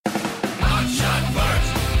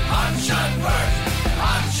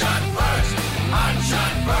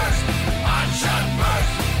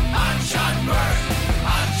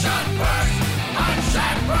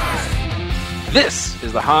This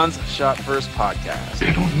is the Hans Shot First podcast.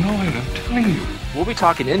 They don't know it, I'm telling you. We'll be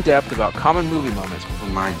talking in depth about common movie moments For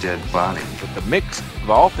my dead body. with the mix of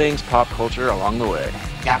all things pop culture along the way.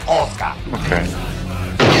 Okay.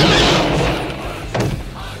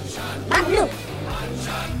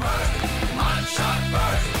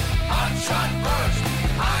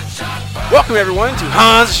 Welcome everyone to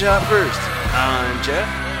Hans Shot First. I'm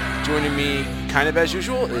Jeff. Joining me, kind of as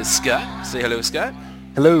usual, is Scott. Say hello, Scott.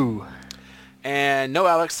 Hello. And no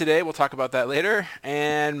Alex today. We'll talk about that later.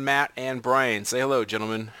 And Matt and Brian. Say hello,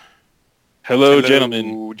 gentlemen. Hello,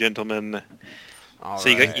 gentlemen. All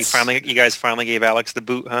So right. you guys finally gave Alex the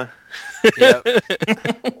boot, huh? Yep.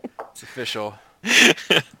 It's official.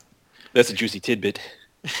 That's a juicy tidbit.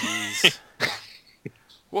 Jeez.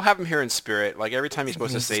 We'll have him here in spirit. Like every time he's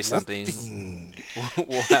supposed to say something,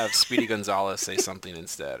 we'll have Speedy Gonzalez say something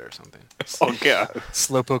instead or something. Oh, God.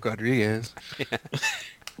 Slowpoke Rodriguez.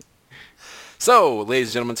 So, ladies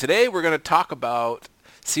and gentlemen, today we're going to talk about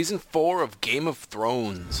Season 4 of Game of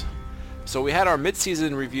Thrones. So we had our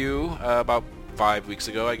mid-season review about 5 weeks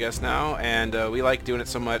ago, I guess now, and we like doing it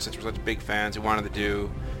so much since we're such big fans. We wanted to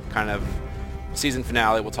do kind of season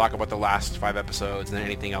finale. We'll talk about the last 5 episodes and then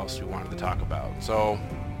anything else we wanted to talk about. So,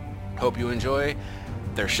 hope you enjoy.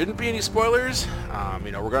 There shouldn't be any spoilers.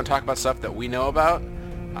 We're going to talk about stuff that we know about.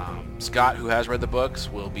 Scott, who has read the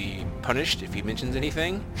books, will be punished if he mentions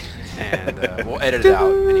anything, and we'll edit it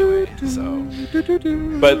out anyway. So,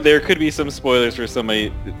 But there could be some spoilers for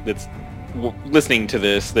somebody that's listening to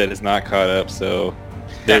this that is not caught up, so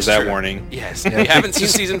there's That's that true. warning. Yes, if you haven't seen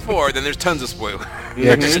Season 4, then there's tons of spoilers.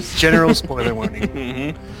 Yeah, just general spoiler warning.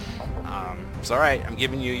 Mm-hmm. It's all right. I'm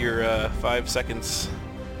giving you your 5 seconds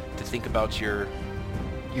to think about your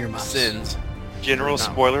Earmuffs. sins. General No.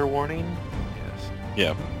 spoiler warning. Yes.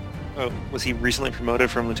 Yeah. Oh, was he recently promoted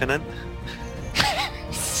from lieutenant?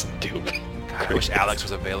 Stupid. God, I wish Alex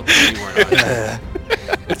was available. But you weren't on.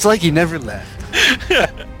 It's like he never left.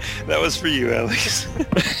 That was for you, Alex.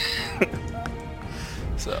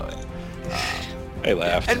 So, I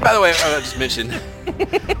laughed. and by the way, I just mentioned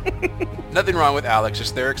nothing wrong with Alex.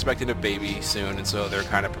 Just they're expecting a baby soon, and so they're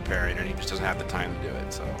kind of preparing, and he just doesn't have the time to do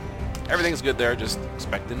it. So everything's good there. Just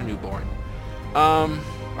expecting a newborn. All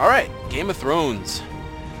right, Game of Thrones.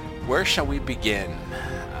 Where shall we begin?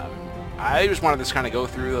 I just wanted to kind of go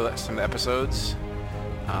through some of the episodes,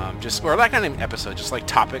 or not kind of episodes, just like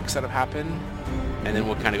topics that have happened, and then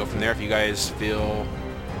we'll kind of go from there. If you guys feel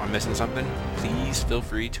I'm missing something, please feel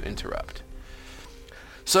free to interrupt.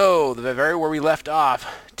 So, the very where we left off,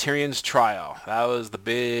 Tyrion's trial. That was the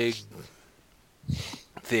big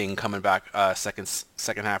thing coming back second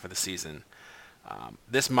half of the season.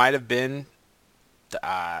 This might have been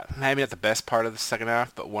maybe not the best part of the second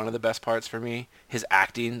half, but one of the best parts for me. His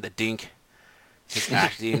acting, the Dink. His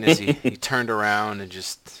acting as he turned around and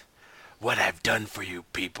just, what I've done for you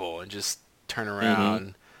people, and just turned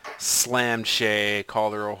around, slammed Shay,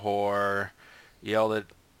 called her a whore, didn't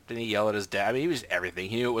he yell at his dad? I mean, he was everything.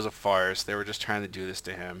 He knew it was a farce. They were just trying to do this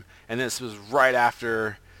to him. And this was right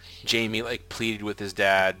after Jaime, pleaded with his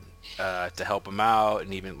dad to help him out,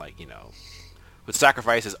 and even, would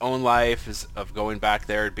sacrifice his own life of going back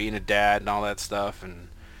there, being a dad and all that stuff, and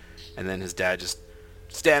then his dad just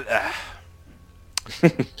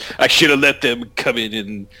I should have let them come in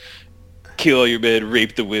and kill all your men,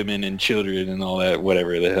 rape the women and children and all that,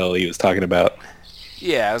 whatever the hell he was talking about.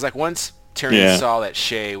 Yeah, it was like once Tyrion saw that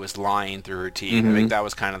Shay was lying through her teeth, I think that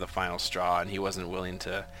was kind of the final straw, and he wasn't willing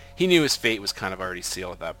to. He knew his fate was kind of already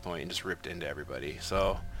sealed at that point, and just ripped into everybody.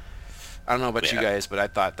 So I don't know about you guys, but I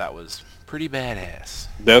thought that was pretty badass.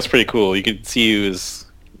 That was pretty cool. You could see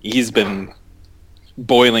he's been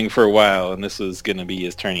boiling for a while, and this was going to be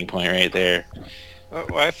his turning point right there.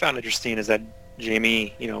 What I found interesting is that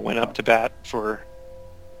Jaime, went up to bat for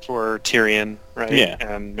Tyrion, right? Yeah.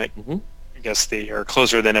 And I guess they are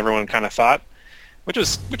closer than everyone kind of thought, which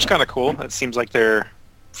is kind of cool. It seems like their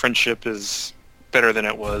friendship is better than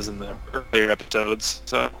it was in the earlier episodes,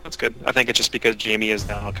 so that's good. I think it's just because Jaime is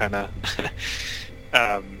now kind of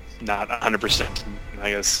not 100%,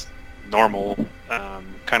 I guess, normal,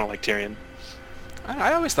 kind of like Tyrion.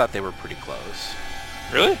 I always thought they were pretty close.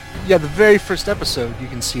 Really? Yeah, the very first episode, you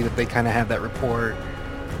can see that they kind of have that rapport,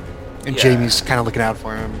 and Yeah. Jaime's kind of looking out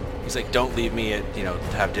for him. He's like, don't leave me to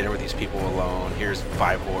have dinner with these people alone. Here's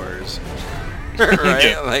 5 whores.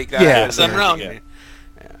 Right? Like that. Yeah. Something wrong. Yeah.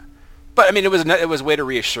 But I mean, it was a way to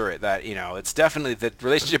reassure it that it's definitely the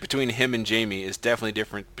relationship between him and Jaime is definitely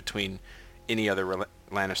different between any other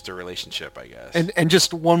Lannister relationship, I guess. And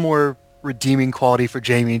just one more redeeming quality for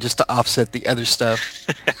Jaime, just to offset the other stuff.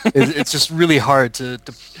 It's just really hard to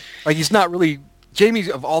he's not really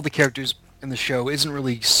Jaime, of all the characters, in the show isn't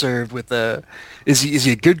really served with is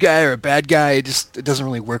he a good guy or a bad guy? It doesn't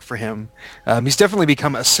really work for him. He's definitely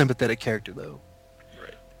become a sympathetic character though.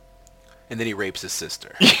 And then he rapes his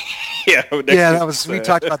sister. Yeah, we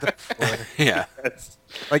talked about that before. Yeah.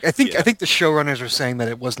 Like I think the showrunners were saying that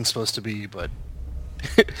it wasn't supposed to be, but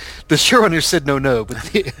the showrunners said no, but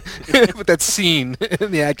but that scene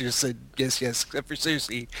and the actors said yes, except for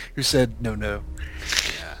Cersei, who said no.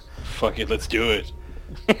 Yeah. Fuck it, let's do it.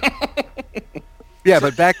 Yeah,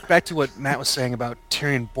 but back to what Matt was saying about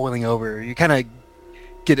Tyrion boiling over. You kind of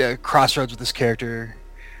get a crossroads with this character.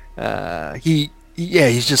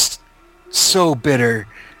 He's just so bitter,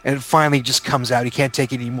 and it finally just comes out. He can't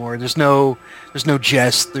take it anymore. There's no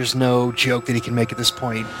jest. There's no joke that he can make at this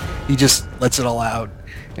point. He just lets it all out,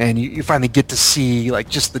 and you finally get to see like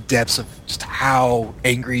just the depths of just how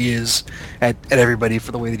angry he is at everybody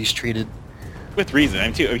for the way that he's treated. With reason. I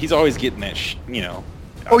mean, too, he's always getting that,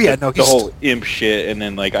 Oh yeah, no, the whole imp shit, and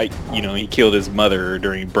then like he killed his mother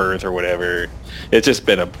during birth or whatever. It's just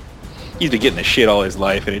been he's been getting the shit all his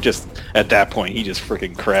life, and it just at that point he just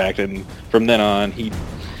freaking cracked, and from then on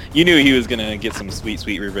you knew he was gonna get some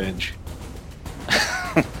sweet revenge.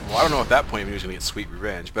 Well, I don't know at that point if he was going to get sweet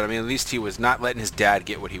revenge, but I mean, at least he was not letting his dad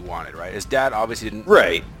get what he wanted, right? His dad obviously didn't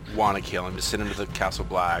want to kill him, just send him to the Castle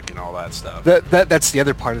Black and all that stuff. That's the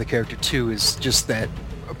other part of the character too, is just that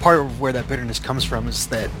part of where that bitterness comes from is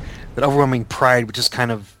that overwhelming pride, which is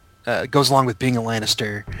kind of goes along with being a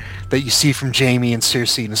Lannister, that you see from Jaime and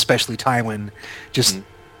Cersei, and especially Tywin. Just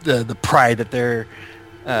the pride that they're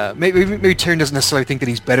maybe Tyrion doesn't necessarily think that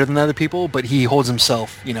he's better than other people, but he holds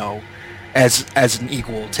himself, as an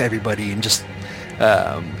equal to everybody, and just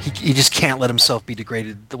he just can't let himself be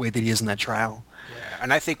degraded the way that he is in that trial. Yeah,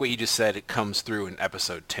 and I think what you just said, it comes through in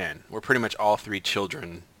episode 10, where pretty much all three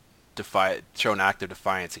children show an act of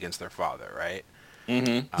defiance against their father, right?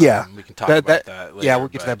 Mm-hmm. Yeah, we can talk about that later. Yeah, we'll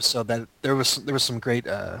get to the episode. That there was some great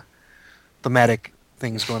thematic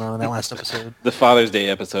things going on in that last episode. The Father's Day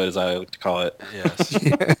episode, as I like to call it. Yes.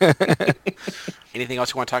 Anything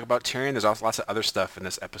else you want to talk about Tyrion? There's also lots of other stuff in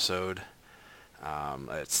this episode.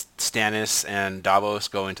 It's Stannis and Davos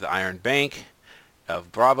going to the Iron Bank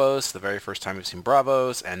of Braavos, the very first time we've seen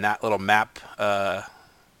Braavos, and that little map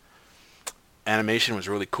animation was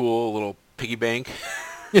really cool, a little piggy bank.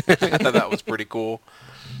 I thought that was pretty cool.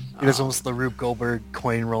 There's almost the Rube Goldberg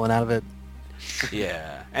coin rolling out of it.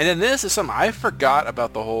 Yeah. And then this is something I forgot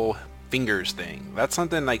about, the whole fingers thing. That's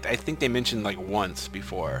something like I think they mentioned like once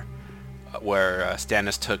before, where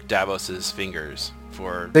Stannis took Davos's fingers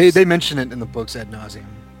for... They mention it in the books ad nauseum.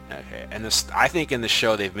 Okay. And this, I think in the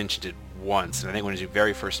show they've mentioned it once, and I think when you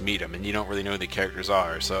very first meet them, and you don't really know who the characters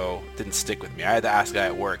are, so it didn't stick with me. I had to ask a guy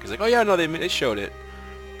at work. He's like, oh yeah, no, they showed it.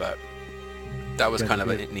 But that was kind of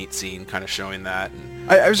a neat scene, kind of showing that. And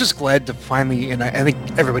I was just glad to finally, and I think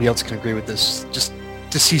everybody else can agree with this, just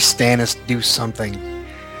to see Stannis do something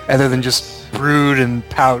other than just brood and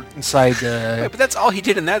pout inside. But that's all he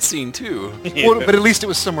did in that scene too. Well, but at least it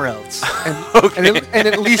was somewhere else, and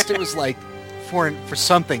at least it was like for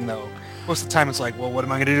something though. Most of the time it's like, well, what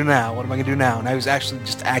am I going to do now? What am I going to do now? And I was actually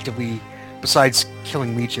just actively, besides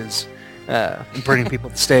killing leeches and burning people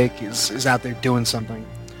at the stake, is out there doing something.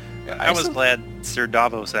 I was glad Sir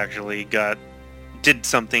Davos actually did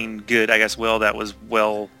something good, I guess, that was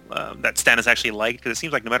that Stannis actually liked, because it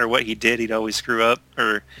seems like no matter what he did, he'd always screw up,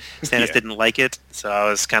 or Stannis didn't like it, so I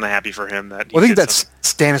was kind of happy for him that. Well, I think that's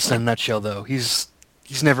Stannis in a nutshell, though. He's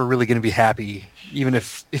never really going to be happy, even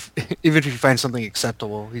if you find something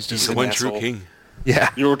acceptable. He's just the one true king.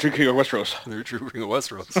 Yeah, you're a true king of Westeros. You're a true king of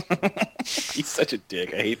Westeros. He's such a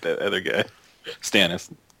dick. I hate that other guy, Stannis.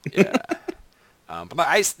 Yeah. But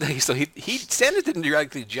Stannis didn't do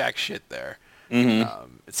actually jack shit there.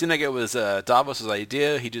 Mm-hmm. It seemed like it was Davos'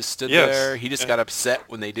 idea. He just stood there. He just got upset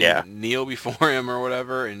when they didn't kneel before him or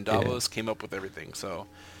whatever, and Davos came up with everything. So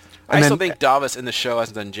I still think Davos in the show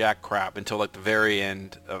hasn't done jack crap until like the very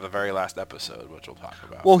end of the very last episode, which we'll talk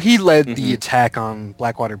about. Well, he led the attack on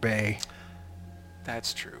Blackwater Bay.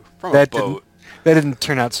 That's true. From a boat. That didn't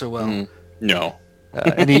turn out so well. Mm-hmm. No.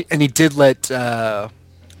 And he did let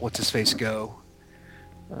what's his face go.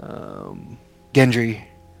 Gendry.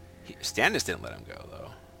 Stannis didn't let him go,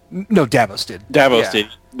 though. No, Davos did. Davos did.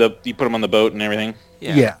 You put him on the boat and everything?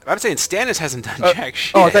 Yeah. I'm saying Stannis hasn't done jack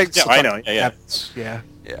shit. Oh, thanks. Yeah, I know.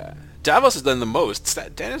 Yeah. Davos has done the most.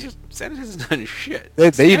 Stannis hasn't done shit.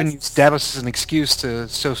 They even used Davos as an excuse to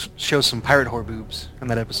show some pirate whore boobs in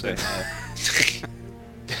that episode.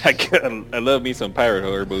 I love me some pirate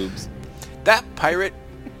whore boobs. That pirate,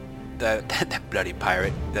 that bloody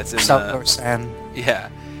pirate that's in South Sand. Yeah.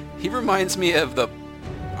 He reminds me of the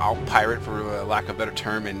pirate, for lack of a better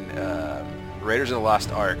term, in Raiders of the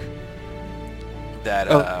Lost Ark that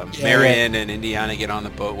yeah, Marion and Indiana get on the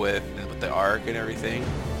boat with the Ark and everything.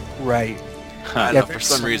 Right. I don't Yeah, know, for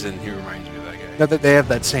some reason he reminds me of that guy. No, that they have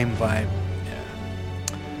that same vibe.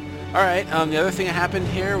 Yeah. All right. The other thing that happened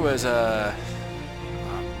here was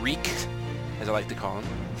Reek, as I like to call him.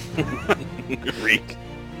 Reek.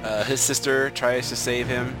 His sister tries to save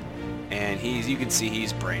him, and you can see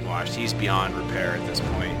he's brainwashed. He's beyond repair at this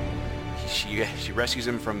point. She rescues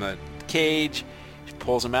him from the cage. She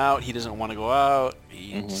pulls him out. He doesn't want to go out.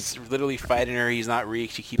 He's literally fighting her. He's not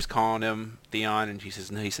Reek. She keeps calling him Theon, and he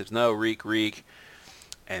says no, Reek.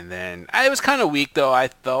 And then it was kind of weak, though. I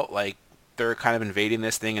felt like they're kind of invading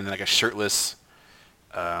this thing, and then like a shirtless,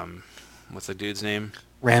 what's the dude's name?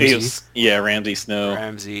 Ramsey. Ramsey Snow.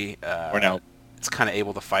 Ramsey. Or no. It's kind of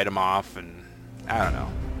able to fight him off, and I don't know.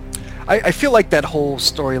 I feel like that whole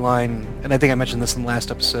storyline, and I think I mentioned this in the last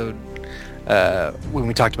episode when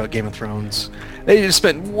we talked about Game of Thrones, they just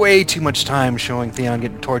spent way too much time showing Theon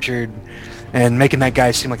getting tortured and making that guy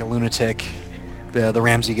seem like a lunatic, the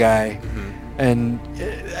Ramsey guy. Mm-hmm. And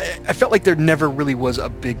I felt like there never really was a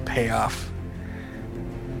big payoff.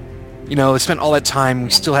 You know, they spent all that time, we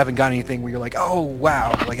still haven't got anything where you're like, oh,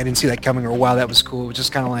 wow, like I didn't see that coming, or wow, that was cool. It was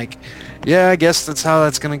just kind of like, yeah, I guess that's how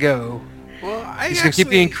that's going to go. Well, He's going to keep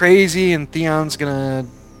being crazy, and Theon's going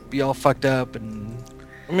to be all fucked up. And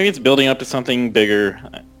Maybe it's building up to something bigger.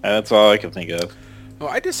 That's all I can think of. Well,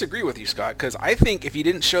 I disagree with you, Scott, because I think if he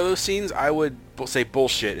didn't show those scenes, I would say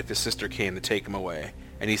bullshit if his sister came to take him away,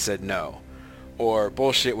 and he said no. Or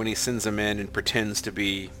bullshit when he sends him in and pretends to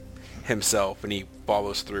be himself and he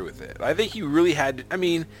follows through with it. I think he really had,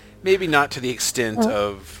 maybe not to the extent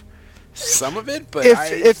of some of it, but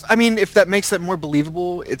if that makes that more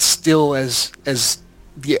believable, it's still as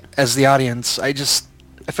the audience, I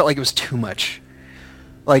felt like it was too much.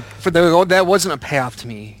 Like that wasn't a payoff to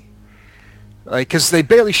me. Like, because they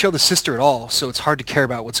barely show the sister at all, so it's hard to care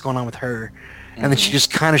about what's going on with her, and then she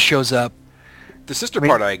just kind of shows up. The sister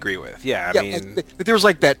part I agree with. Yeah, there was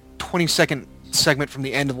like that 20-second segment from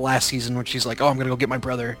the end of the last season when she's like, oh, I'm going to go get my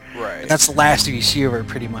brother. Right. And that's the last you see of her,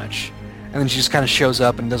 pretty much. And then she just kind of shows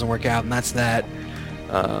up and it doesn't work out, and that's that.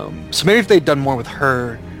 So maybe if they'd done more with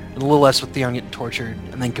her and a little less with Theon getting tortured,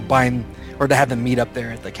 and then combine, or to have them meet up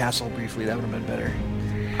there at the castle briefly, that would have been better.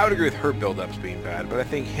 I would agree with her build-ups being bad, but I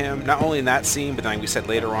think him, not only in that scene, but then we said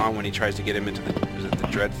later on when he tries to get him into the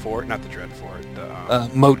Dread Fort? Not the Dread Fort.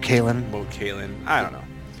 Moat Cailin. Moat Cailin. I don't know.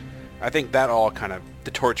 I think that all kind of,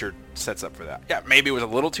 the torture sets up for that. Yeah, maybe it was a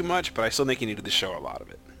little too much, but I still think he needed to show a lot of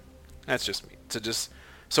it. That's just me.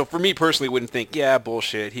 So for me personally, wouldn't think, yeah,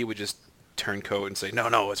 bullshit. He would just turn coat and say,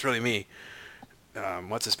 no, it's really me.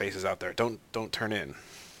 What's his face is out there. Don't turn in.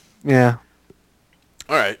 Yeah.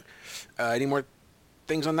 All right. Any more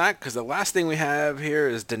things on that? Because the last thing we have here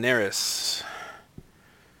is Daenerys.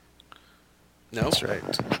 No? That's right.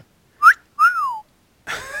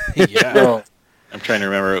 Yeah. No. I'm trying to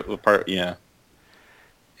remember what part, yeah.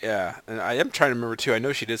 Yeah, and I am trying to remember too. I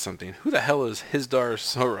know she did something. Who the hell is Hizdar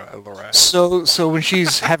Sora? So when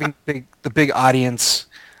she's having the big audience,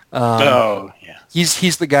 yeah.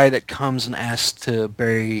 he's the guy that comes and asks to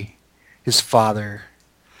bury his father,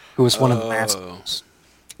 who was one of the masters,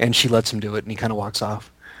 and she lets him do it, and he kind of walks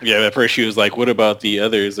off. Yeah, at first she was like, what about the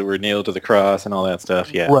others that were nailed to the cross and all that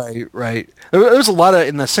stuff? Yeah. Right. There was a lot of,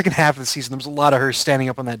 in the second half of the season, there was a lot of her standing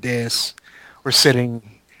up on that dais or sitting,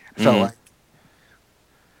 I felt like.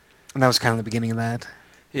 And that was kind of the beginning of that.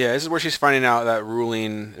 Yeah, this is where she's finding out that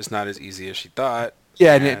ruling is not as easy as she thought.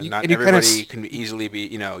 Yeah, and not everybody can easily be,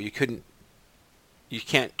 you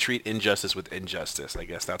can't treat injustice with injustice. I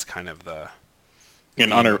guess that's kind of the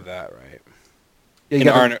in honor of that, right? Yeah, you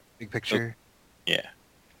got the big picture. Yeah.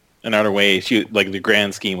 In other way, she like the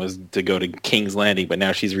grand scheme was to go to King's Landing, but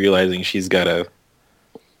now she's realizing she's got to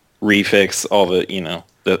refix all the,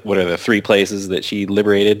 what are the 3 places that she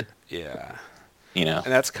liberated? Yeah. And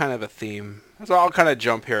that's kind of a theme. So I'll kind of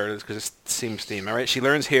jump here because it seems theme. All right, she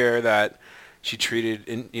learns here that she treated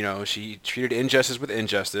injustice with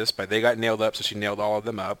injustice, but they got nailed up, so she nailed all of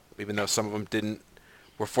them up, even though some of them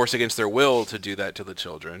were forced against their will to do that to the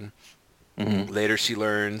children. Mm-hmm. Later, she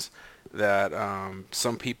learns that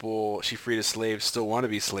some people she freed as slaves still want to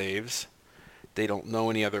be slaves. They don't know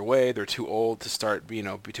any other way. They're too old to start,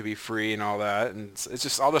 to be free and all that. And it's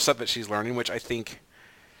just all the stuff that she's learning, which I think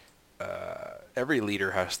every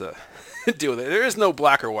leader has to deal with it. There is no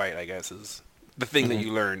black or white, I guess, is the thing that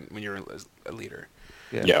you learn when you're a leader.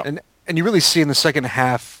 Yeah. And you really see in the second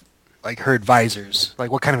half, like, her advisors, like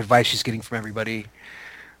what kind of advice she's getting from everybody.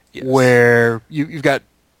 Yes. Where you've got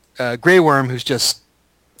Grey Worm, he's just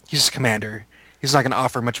a commander. He's not going to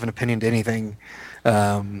offer much of an opinion to anything.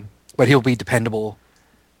 But but he'll be dependable.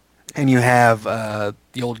 And you have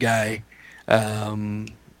the old guy. I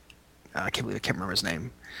can't remember his name.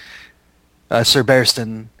 Sir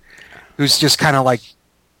Barristan, who's just kind of like,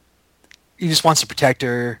 he just wants to protect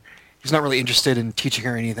her. He's not really interested in teaching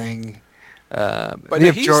her anything. But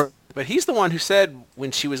he's the one who said when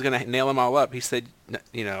she was going to nail them all up, he said,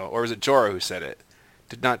 or was it Jorah who said it?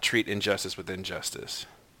 Did not treat injustice with injustice.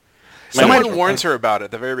 Someone warns her about it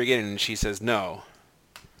at the very beginning, and she says no.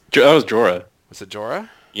 That was Jorah. Was it Jorah?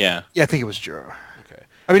 Yeah. Yeah, I think it was Jorah. Okay.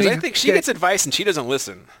 I mean, I think she gets advice and she doesn't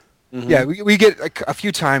listen. Mm-hmm. Yeah, we get a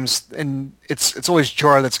few times, and it's always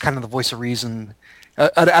Jorah that's kind of the voice of reason.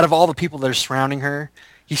 Out of all the people that are surrounding her,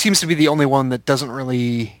 he seems to be the only one that doesn't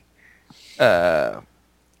really, he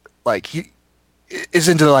is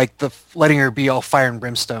into like the letting her be all fire and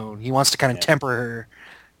brimstone. He wants to kind of temper her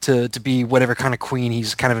to be whatever kind of queen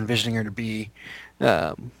he's kind of envisioning her to be.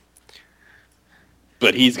 But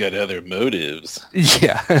he's got other motives.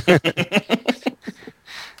 Yeah.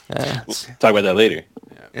 We'll talk about that later.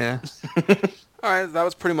 Yeah. All right, that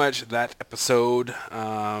was pretty much that episode.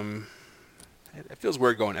 It feels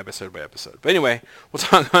weird going episode by episode. But anyway, we'll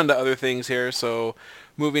talk on to other things here. So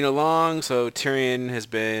moving along, so Tyrion has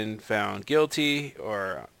been found guilty,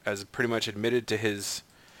 or has pretty much admitted to his...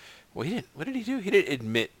 Well, he didn't. What did he do? He didn't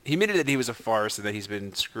admit. He admitted that he was a farce and that he's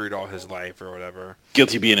been screwed all his life or whatever.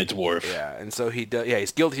 Guilty of being a dwarf. Yeah, and so he does. Yeah,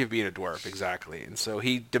 he's guilty of being a dwarf, exactly. And so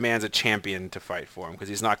he demands a champion to fight for him because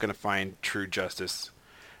he's not going to find true justice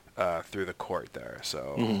through the court there.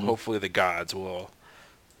 So hopefully the gods will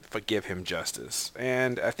give him justice.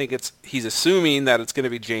 And I think he's assuming that it's going to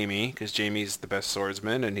be Jaime because Jaime's the best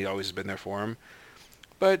swordsman and he's always been there for him.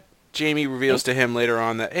 But Jaime reveals to him later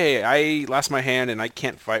on that, hey, I lost my hand and I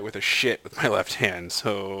can't fight with a shit with my left hand,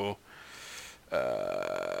 so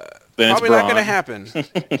probably not going to happen.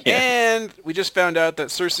 And we just found out that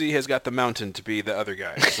Cersei has got the Mountain to be the other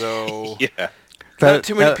guy, so not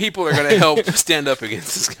too many people are going to help stand up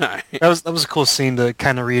against this guy. That was a cool scene to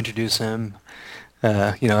kind of reintroduce him.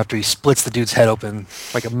 After he splits the dude's head open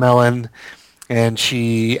like a melon, and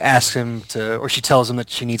she asks him or she tells him that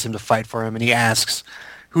she needs him to fight for him, and he asks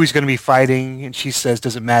who he's going to be fighting, and she says,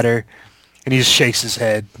 does it matter? And he just shakes his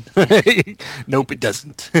head. Nope, it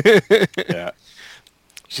doesn't. Yeah.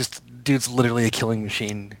 Dude's literally a killing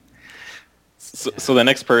machine. So the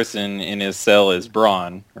next person in his cell is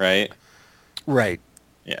Bronn, right? Right.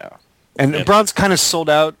 Yeah. And Bronn's kind of sold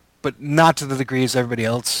out, but not to the degree as everybody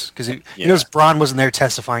else, because he knows Bronn wasn't there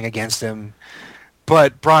testifying against him,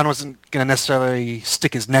 but Bronn wasn't going to necessarily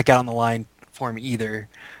stick his neck out on the line for him either.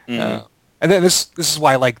 Mm-hmm. And then this is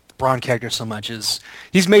why I like the Bronn character so much, is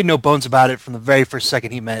he's made no bones about it from the very first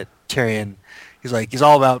second he met Tyrion. He's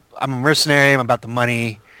all about, I'm a mercenary, I'm about the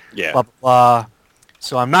money, blah, blah, blah.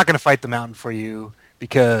 So I'm not going to fight the Mountain for you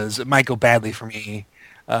because it might go badly for me.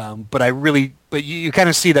 But you kind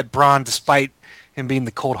of see that Bronn, despite him being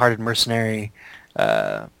the cold-hearted mercenary,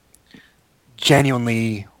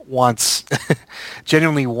 genuinely wants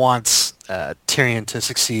Tyrion to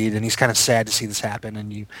succeed, and he's kind of sad to see this happen.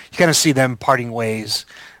 And you kind of see them parting ways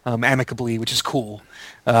amicably, which is cool.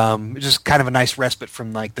 It's just kind of a nice respite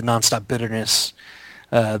from like the nonstop bitterness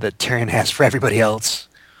that Tyrion has for everybody else.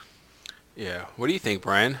 Yeah. What do you think,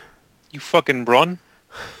 Brian? You fucking Bronn?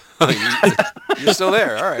 You're still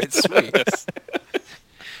there. All right, sweet.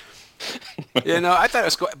 I thought it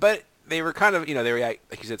was cool, but they were kind of, they were, like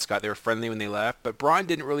you said, Scott, they were friendly when they left, but Bronn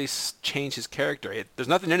didn't really change his character. There's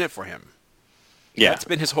nothing in it for him. Yeah. That's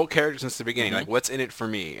been his whole character since the beginning. Like, what's in it for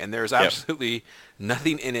me? And there's absolutely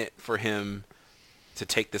nothing in it for him to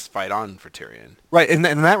take this fight on for Tyrion. Right, and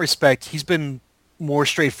in that respect, he's been more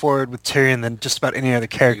straightforward with Tyrion than just about any other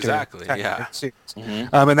character. Exactly, yeah.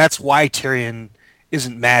 And that's why Tyrion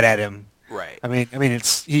isn't mad at him. Right. I mean,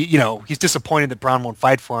 it's he's disappointed that Bronn won't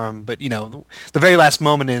fight for him, but the very last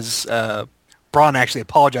moment is Bronn actually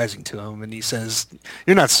apologizing to him, and he says,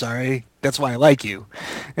 "You're not sorry. That's why I like you."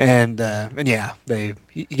 And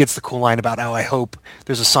he gets the cool line about how I hope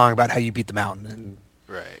there's a song about how you beat the Mountain, and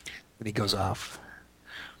then he goes off.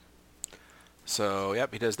 So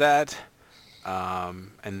he does that,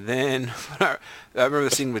 and then I remember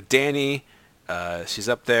the scene with Dany. She's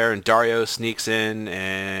up there, and Dario sneaks in,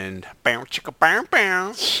 and bow chicka bow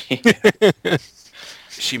bow.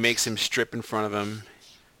 She makes him strip in front of him.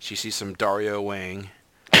 She sees some Dario wang,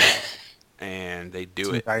 and they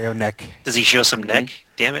do it. Dario neck. Does he show some neck?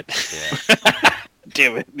 Damn it. Yeah.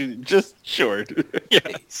 Damn it. Just short.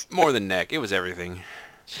 Yes. More than neck. It was everything.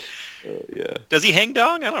 Yeah. Does he hang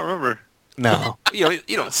dong? I don't remember. No. You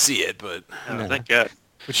don't see it, but... Oh, thank God.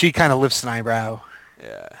 But she kind of lifts an eyebrow.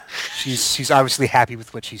 Yeah. She's obviously happy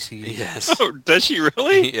with what she sees. Yes. Oh, does she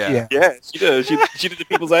really? Yeah. Yeah, she does. She did the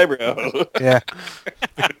people's eyebrow. Yeah.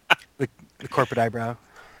 The corporate eyebrow.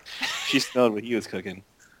 She smelled what he was cooking.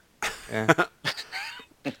 Yeah.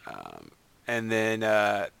 And then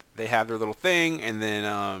they have their little thing, and then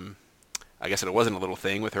I guess it wasn't a little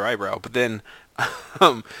thing with her eyebrow, but then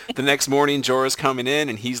the next morning Jorah's coming in,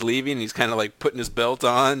 and he's leaving, and he's kind of like putting his belt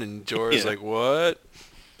on, and Jorah's like, what?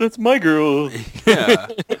 That's my girl. Yeah.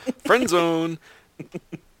 Friend zone.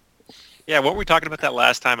 Yeah, what were we talking about that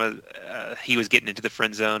last time? He was getting into the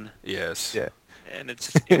friend zone, Yes. Yeah. and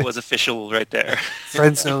it was official right there.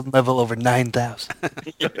 Friend zone level over 9,000.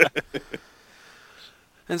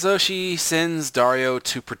 And so she sends Dario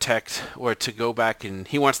to protect, or to go back, and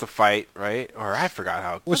he wants to fight, right? Or I forgot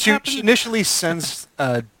how. Well, she initially sends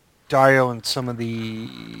Dario and some of the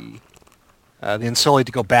Insoli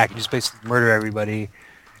to go back and just basically murder everybody.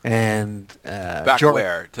 And Back Jorah,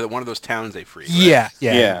 where? To one of those towns they freed. Right?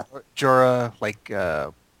 Yeah.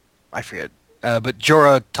 Jorah, I forget. But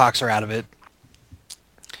Jorah talks her out of it.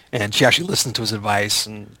 And she actually listens to his advice.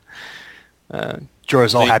 And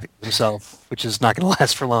Jorah's all happy with himself, which is not going to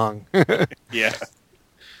last for long. Yeah.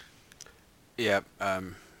 Yeah.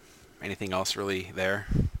 Anything else really there?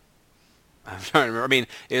 I'm trying to remember. I mean,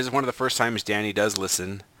 it is one of the first times Dany does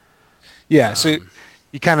listen. Yeah, so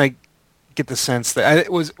you kind of get the sense that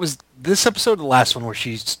it was this episode the last one where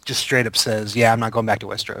she just straight up says, "Yeah, I'm not going back to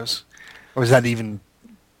Westeros," or was that even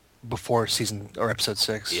before season or episode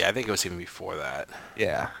 6? Yeah, I think it was even before that.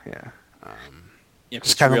 Yeah. Yeah, Just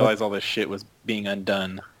just kinda realize all this shit was being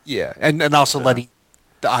undone. Yeah, and also letting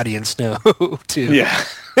the audience know too. Yeah.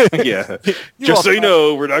 Yeah. You Just all so you thought-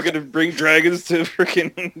 know, we're not going to bring dragons to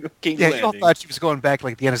freaking King's Yeah, you all Landing. thought she was going back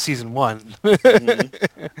like the end of season 1.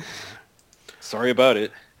 Sorry about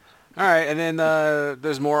it. All right, and then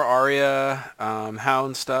there's more Arya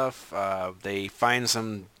Hound stuff. They find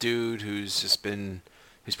some dude who's pretty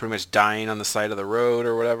much dying on the side of the road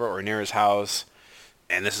or whatever, or near his house.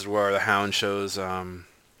 And this is where the Hound shows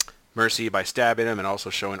mercy by stabbing him and also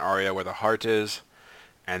showing Arya where the heart is.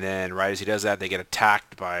 And then right as he does that, they get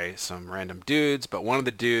attacked by some random dudes. But one of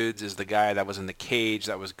the dudes is the guy that was in the cage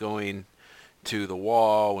that was going to the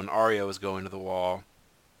wall when Arya was going to the wall,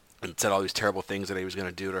 and said all these terrible things that he was going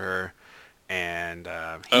to do to her. And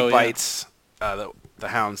he bites the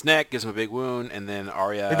Hound's neck, gives him a big wound, and then I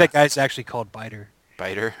Arya... think that guy's actually called Biter.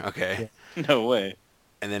 Biter? Okay. Yeah. No way.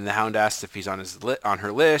 And then the Hound asks if he's on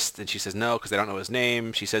her list, and she says no because they don't know his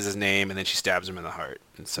name. She says his name, and then she stabs him in the heart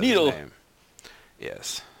and says Needle. his name.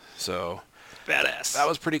 Yes. So Badass. that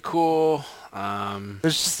was pretty cool.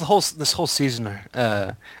 There's just this whole season.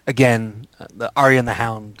 Again, the Arya and the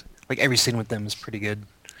Hound. Like every scene with them is pretty good.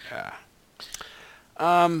 Yeah.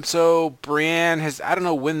 So Brienne has, I don't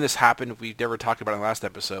know when this happened, we never talked about it in the last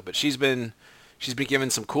episode, but she's been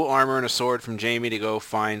given some cool armor and a sword from Jaime to go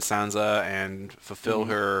find Sansa and fulfill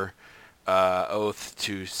her oath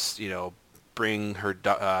to, bring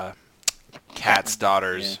her cat's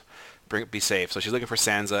daughters, be safe. So she's looking for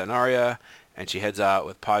Sansa and Arya, and she heads out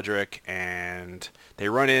with Podrick, and they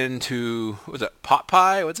run into, what was it, Pot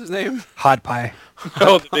Pie? What's his name? Hot Pie.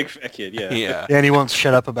 Oh, the big fat kid, yeah. Yeah. Yeah, and he won't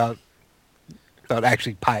shut up about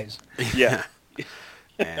actually pies. Yeah.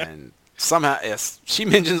 And somehow, yes, she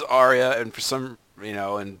mentions Arya, and for some,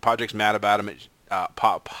 and Podrick's mad about him.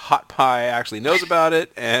 Hot Pie actually knows about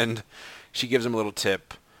it, and she gives him a little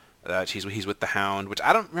tip that he's with the Hound, which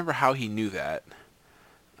I don't remember how he knew that.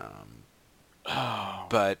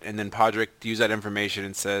 And then Podrick used that information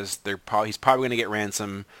and says he's probably going to get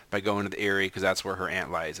ransom by going to the Eyrie because that's where her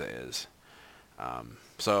Aunt Liza is.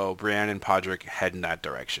 So Brienne and Podrick head in that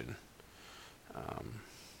direction.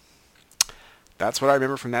 That's what I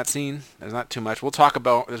remember from that scene. There's not too much. We'll talk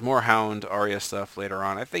about, there's more Hound Arya stuff later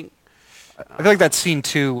on. I feel like that scene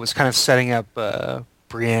too was kind of setting up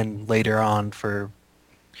Brienne later on because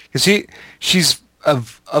she's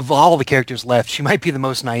of all the characters left, she might be the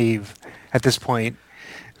most naive at this point.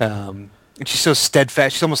 And she's so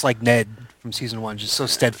steadfast. She's almost like Ned from season 1. She's so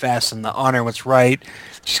steadfast in the honor and what's right.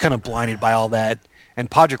 She's kind of blinded by all that. And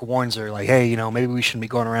Podrick warns her, like, hey, maybe we shouldn't be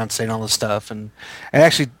going around saying all this stuff. And it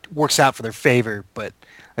actually works out for their favor. But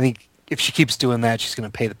I think if she keeps doing that, she's going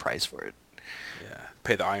to pay the price for it. Yeah,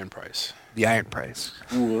 pay the iron price. The iron price.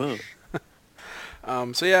 Whoa.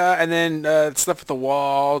 So yeah, and then stuff at the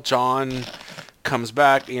wall. Jon comes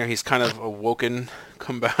back. He's kind of awoken.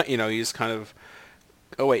 Come back. He's kind of.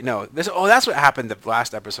 Oh wait, no. That's what happened the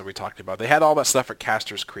last episode we talked about. They had all that stuff at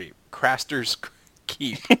Craster's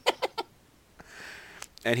Keep.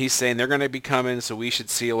 And he's saying they're going to be coming, so we should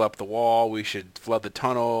seal up the wall. We should flood the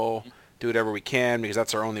tunnel. do whatever we can because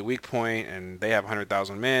that's our only weak point, and they have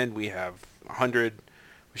 100,000 men, we have 100.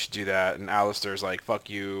 We should do that. And Alistair's like, fuck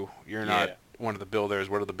you, you're not one of the builders.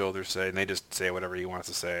 What do the builders say? And they just say whatever he wants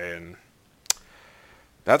to say, and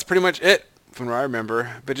that's pretty much it from what I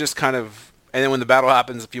remember. But just kind of, and then when the battle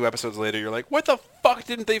happens a few episodes later, you're like, what the fuck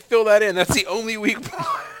didn't they fill that in? That's the only weak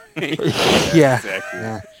point. Yeah. Exactly.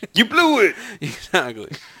 Yeah. You blew it.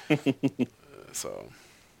 Exactly. So,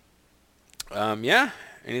 yeah.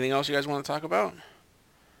 Anything else you guys want to talk about?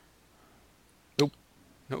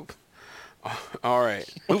 Nope. All right.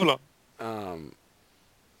 Move along.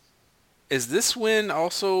 Is this when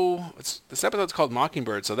also... this episode's called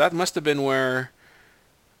Mockingbird, so that must have been where...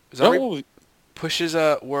 Is that where he pushes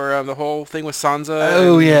where the whole thing with Sansa...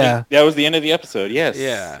 Oh, yeah. That was the end of the episode, yes.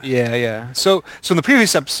 Yeah. Yeah. So in the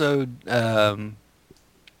previous episode, let's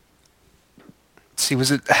see,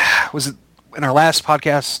 was it in our last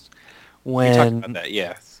podcast We talked when about that,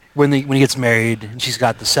 yes. when he gets married and she's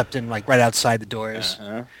got the septon like right outside the doors?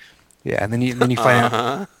 Uh-huh. Yeah, and then you find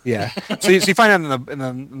out. Yeah, so you find out in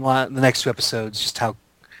the next 2 episodes just how.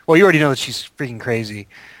 Well, you already know that she's freaking crazy,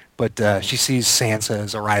 but she sees Sansa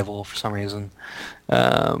as a rival for some reason,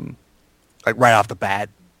 like right off the bat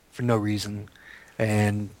for no reason,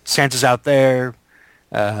 and Sansa's out there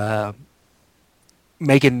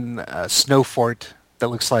making a snow fort that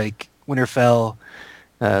looks like Winterfell.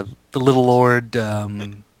 The little lord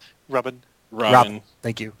Robin. Robin.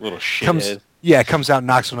 thank you. Little Comes shithead. comes out,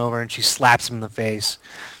 knocks one over, and she slaps him in the face,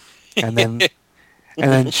 and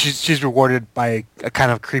then she's rewarded by a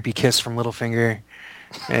kind of creepy kiss from Littlefinger,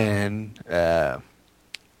 and her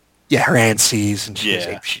aunt sees, and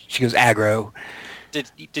she goes aggro.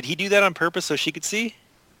 Did he do that on purpose so she could see?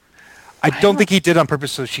 I don't think he did on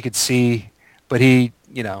purpose so she could see, but he,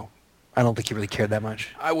 I don't think he really cared that much.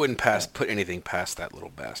 I wouldn't put anything past that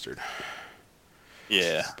little bastard.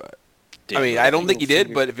 Yeah. But I mean, I don't think he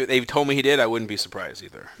did, but if they told me he did, I wouldn't be surprised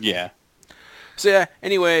either. Yeah. So yeah,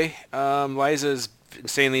 anyway, Lysa's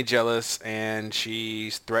insanely jealous, and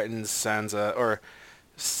she threatens Sansa,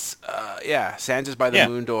 Sansa's by the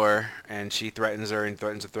moon door, and she threatens her and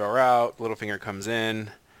threatens to throw her out. Littlefinger comes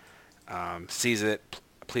in, sees it,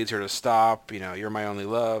 pleads her to stop. You're my only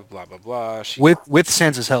love. Blah blah blah. With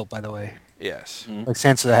Sansa's help, by the way. Yes. Like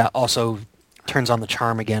Sansa also turns on the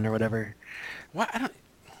charm again or whatever. What?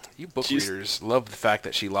 You book readers love the fact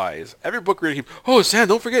that she lies. Every book reader, Sansa,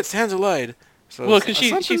 don't forget Sansa lied. So Well, because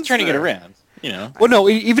she's turning it around, Well, no,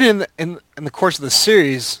 even in the course of the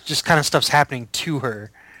series, just kind of stuff's happening to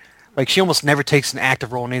her. Like, she almost never takes an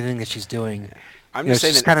active role in anything that she's doing. I'm just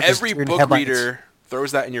saying she's that kind of just every in book headlines. reader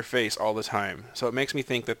throws that in your face all the time. So it makes me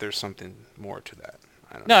think that there's something more to that.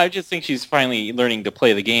 I don't No, know. I just think she's finally learning to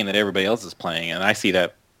play the game that everybody else is playing, and I see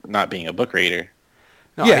that not being a book reader.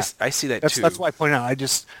 No, Yeah. I see that That's too. why I point out. I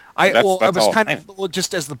That's was all. kind of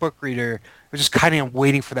just as the book reader, I was just kind of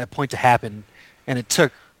waiting for that point to happen, and it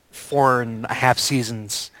took 4.5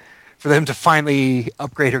 seasons for them to finally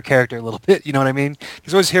upgrade her character a little bit. You know what I mean?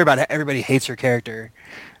 Because I always hear about everybody hates her character.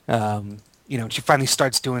 She finally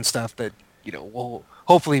starts doing stuff that will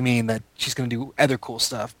hopefully mean that she's going to do other cool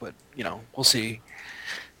stuff. But we'll see.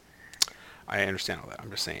 I understand all that.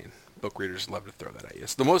 I'm just saying. Book readers love to throw that at you.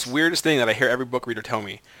 It's the most weirdest thing that I hear every book reader tell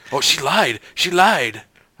me. Oh, she lied. She lied.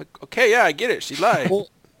 Like, okay, yeah, I get it. She lied. Well,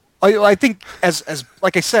 I think as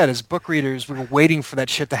like I said, as book readers, we were waiting for that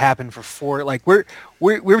shit to happen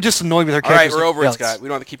we were just annoyed with her all right, characters. we're over it, else. Scott. We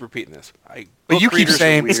don't have to keep repeating this. But book you keep readers are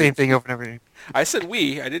saying the weird. same thing over and over again. I said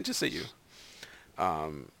we. I didn't just say you.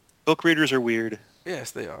 Book readers are weird. Yes,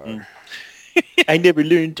 they are. I never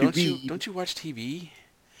learned to Don't read. you watch TV?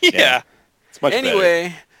 Yeah. It's much better.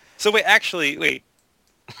 Anyway, So wait. Scott,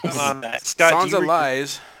 Sansa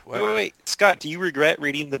lies. What? Wait. Scott, do you regret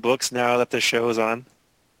reading the books now that the show is on?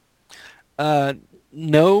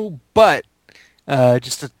 No, but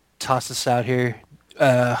just to toss this out here,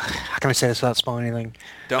 how can I say this without spoiling anything?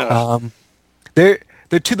 Don't. They're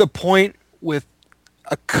to the point with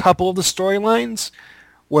a couple of the storylines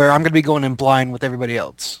where I'm going to be going in blind with everybody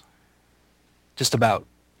else. Just about.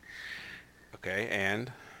 Okay,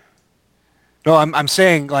 and No, I'm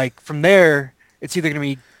saying like from there, it's either going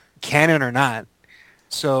to be canon or not.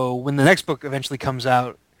 So when the next book eventually comes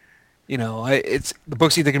out, it's the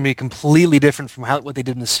book's either going to be completely different from what they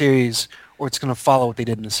did in the series, or it's going to follow what they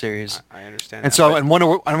did in the series. I understand. And that, so, but- I'm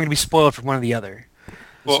going to be spoiled from one or the other. This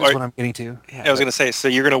Well, is what I'm getting to. yeah, I was but- gonna say. So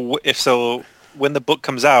you're gonna when the book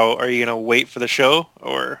comes out, are you gonna wait for the show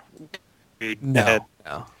or? No.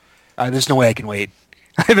 There's no way I can wait.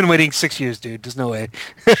 I've been waiting 6 years, dude. There's no way.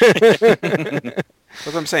 That's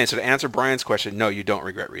what I'm saying. So to answer Brian's question, no, you don't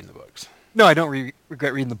regret reading the books. No, I don't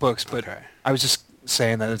regret reading the books, but Okay. I was just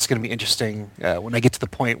saying that it's going to be interesting when I get to the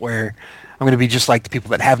point where I'm going to be just like the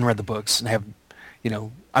people that haven't read the books and have,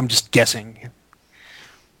 I'm just guessing.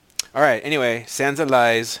 All right. Anyway, Sansa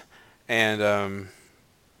lies, and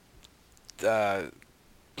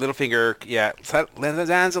Littlefinger. Yeah,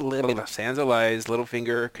 Sansa lies.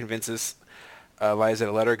 Littlefinger convinces Lysa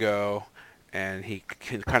to let her go, and he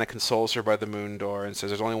kind of consoles her by the moon door and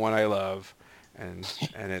says, "There's only one I love." And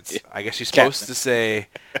it's, I guess she's supposed to say,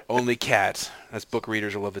 only Cat. That's book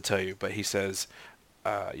readers will love to tell you. But he says,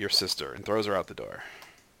 your sister, and throws her out the door.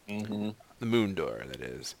 Mm-hmm. The moon door, that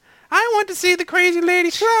is. I want to see the crazy lady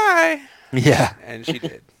fly. Yeah. And she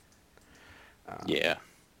did. Yeah.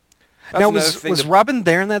 Now, was Robin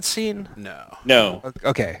there in that scene? No. No.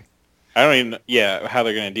 Okay. I don't even, how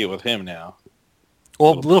they're going to deal with him now.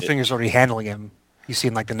 Well, Littlefinger's already handling him. You see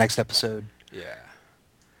in, like, the next episode. Yeah.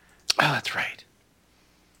 Oh, that's right.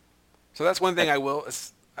 So that's one thing I will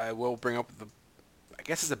bring up. I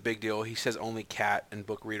guess it's a big deal. He says only Cat, and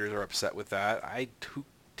book readers are upset with that.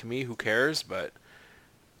 To me, who cares? But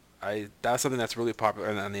that's something that's really popular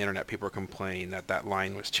on the internet. People are complaining that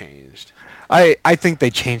line was changed. I think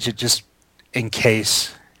they changed it just in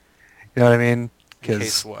case. You know what I mean? In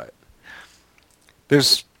case what?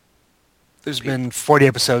 There's been 40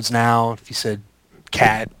 episodes now. If you said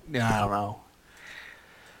Cat, I don't know.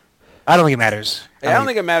 I don't think it matters. I don't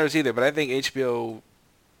think it matters either, but I think HBO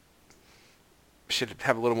should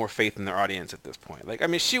have a little more faith in their audience at this point. Like, I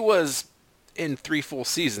mean, she was in 3 full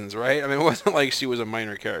seasons, right? I mean, it wasn't like she was a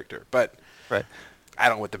minor character, but right. I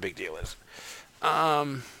don't know what the big deal is.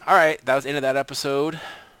 All right, that was the end of that episode.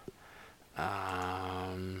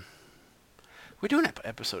 We're doing an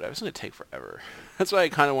episode. I was going to take forever. That's why I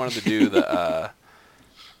kind of wanted to do the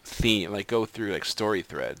theme, like go through like story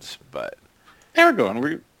threads, but... Yeah, we're going.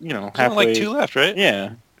 We're, halfway. Only like 2 left, right?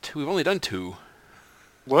 Yeah. We've only done 2.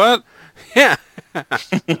 What? Yeah.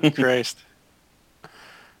 Christ.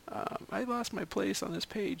 I lost my place on this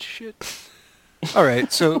page. Shit. All right,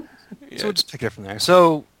 so we'll just pick it up from there.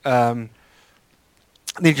 So, in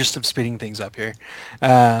the interest of speeding things up here,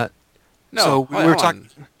 No, so we were talking.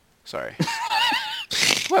 Sorry.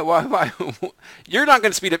 Why? You're not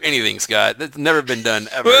going to speed up anything, Scott. That's never been done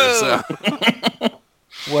ever. So.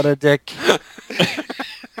 What a dick.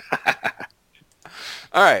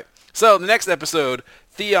 All right. So the next episode,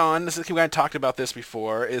 Theon, we kind of talked about this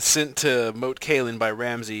before, is sent to Moat Cailin by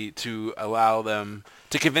Ramsay to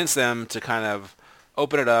convince them to kind of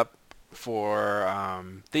open it up for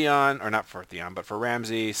Theon, or not for Theon, but for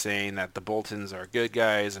Ramsay, saying that the Boltons are good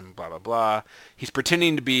guys and blah, blah, blah. He's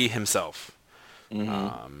pretending to be himself.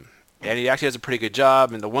 Mm-hmm. And he actually does a pretty good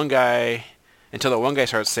job. And until the one guy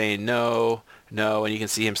starts saying no, and you can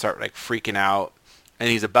see him start like freaking out. And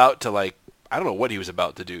he's about to like, I don't know what he was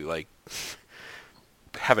about to do, like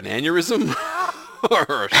have an aneurysm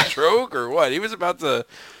or a stroke or what. He was about to...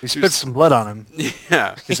 He spit some blood on him.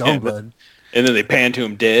 Yeah. His own blood. And then they pan to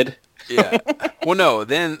him dead. Yeah. Well, no,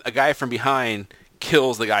 then a guy from behind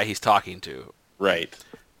kills the guy he's talking to. Right.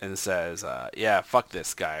 And says, yeah, fuck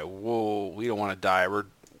this guy. Whoa, we don't want to die.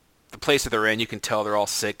 The place that they're in, you can tell they're all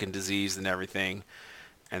sick and diseased and everything.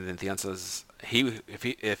 And then Theon says,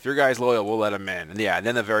 if your guy's loyal, we'll let him in. And yeah, and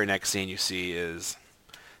then the very next scene you see is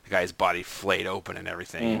the guy's body flayed open and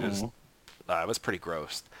everything. Mm-hmm. It was pretty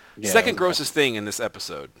gross. Yeah, second grossest thing in this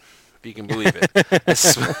episode, if you can believe it.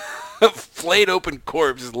 This flayed open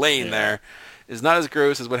corpse is laying there is not as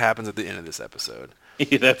gross as what happens at the end of this episode.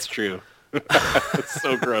 Yeah, that's true. It's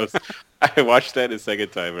so gross. I watched that a second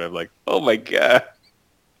time and I'm like, oh my god.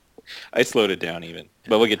 I slowed it down even,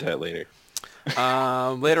 but we'll get to that later.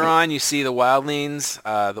 Later on, you see the wildlings,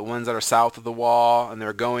 the ones that are south of the wall, and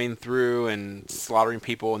they're going through and slaughtering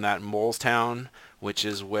people in that Moles town, which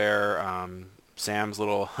is where Sam's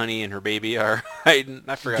little honey and her baby are hiding.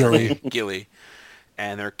 I forgot her name. Gilly.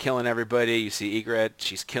 And they're killing everybody. You see Ygritte,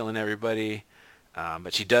 she's killing everybody.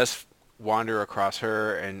 But she does wander across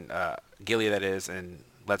her, and Gilly that is, and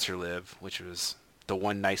lets her live, which was the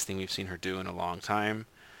one nice thing we've seen her do in a long time.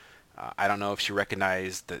 I don't know if she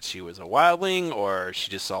recognized that she was a wildling or she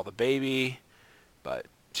just saw the baby, but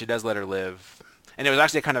she does let her live. And it was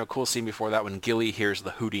actually kind of a cool scene before that when Gilly hears the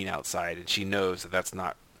hooting outside, and she knows that that's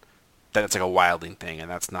like a wildling thing, and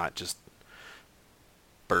that's not just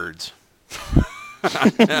birds.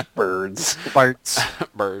 Birds. Farts.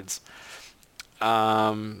 Birds.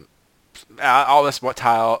 All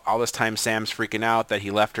this time Sam's freaking out that he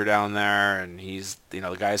left her down there, and he's, the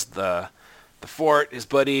guys, the fort, his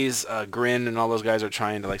buddies, Grin and all those guys are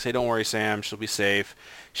trying to like say, don't worry, Sam, she'll be safe.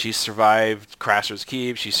 She's survived Crasser's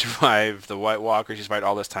Keep. She survived the White Walker. She survived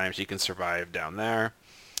all this time. She can survive down there.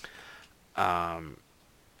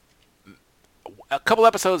 a couple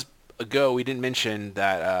episodes ago, we didn't mention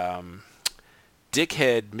that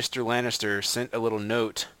dickhead Mr. Lannister sent a little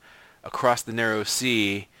note across the Narrow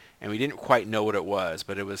Sea, and we didn't quite know what it was,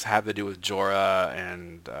 but it was had to do with Jorah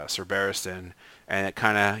and Sir Barristan, and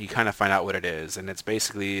you kind of find out what it is, and it's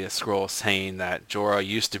basically a scroll saying that Jorah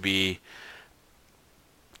used to be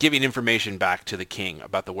giving information back to the king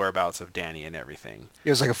about the whereabouts of Dany and everything. It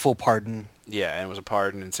was like a full pardon Yeah, and it was a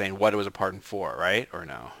pardon, and saying what it was a pardon for, right? Or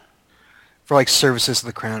no? for like services to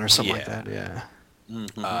the crown or something like Yeah. that.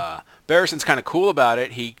 Yeah. Barristan's kind of cool about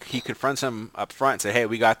it. He confronts him up front and say, "Hey,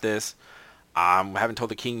 we got this. I haven't told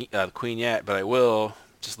the queen yet, but I will.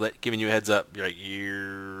 Just giving you a heads up. You're like,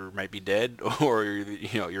 you might be dead, or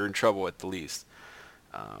you're in trouble at the least."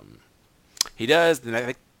 He does. Then I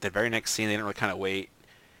think the very next scene, they didn't really kind of wait.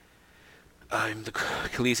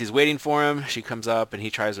 Khaleesi's waiting for him. She comes up and he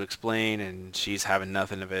tries to explain, and she's having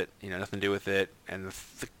nothing of it. Nothing to do with it. And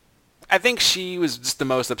I think she was just the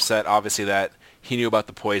most upset, obviously, that he knew about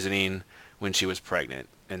the poisoning when she was pregnant,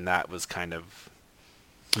 and that was kind of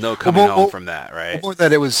no coming home from that, right? More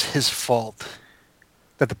that it was his fault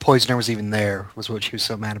that the poisoner was even there was what she was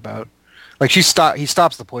so mad about. Like he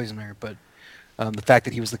stops the poisoner, but the fact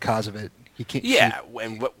that he was the cause of it, he can't. Yeah,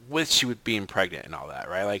 and with she was being pregnant and all that,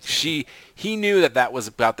 right? Like he knew that was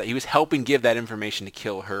about that. He was helping give that information to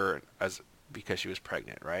kill her because she was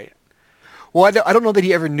pregnant, right? Well, I don't know that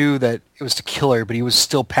he ever knew that it was to kill her, but he was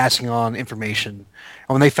still passing on information. And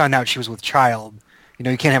when they found out she was with child, you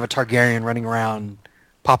can't have a Targaryen running around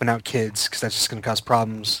popping out kids because that's just going to cause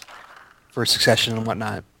problems for succession and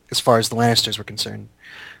whatnot, as far as the Lannisters were concerned.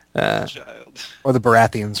 Child. Or the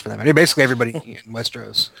Baratheons, for that matter. Basically everybody in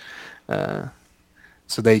Westeros.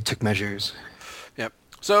 So they took measures. Yep.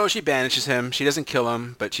 So she banishes him. She doesn't kill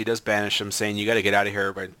him, but she does banish him, saying, "You got to get out of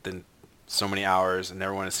here within so many hours and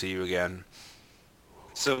never want to see you again."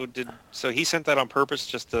 So he sent that on purpose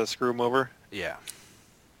just to screw him over? Yeah.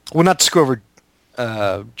 Well, not to screw over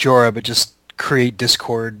Jorah, but just create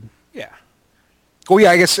discord. Yeah. Well,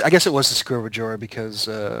 yeah, I guess it was to screw over Jorah because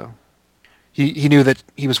he knew that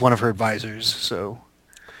he was one of her advisors. So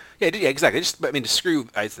Yeah, exactly. To screw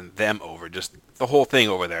them over, just the whole thing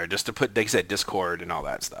over there, just to put, like I said, discord and all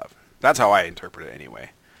that stuff. That's how I interpret it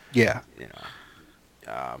anyway. yeah,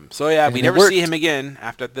 So yeah, And we it never worked. see him again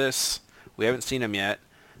after this. We haven't seen him yet.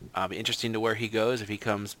 Be interesting to where he goes if he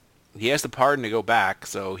comes. He has the pardon to go back,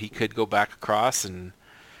 so he could go back across. And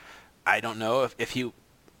I don't know if he. I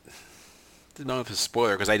don't know if it's a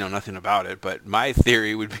spoiler because I know nothing about it. But my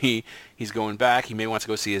theory would be he's going back. He may want to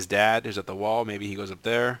go see his dad, who's at the wall. Maybe he goes up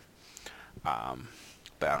there. But I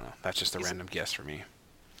don't know. That's just a random guess for me.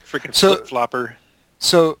 Freaking So- flip-flopper.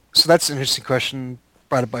 So that's an interesting question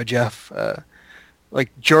brought up by Jeff. Like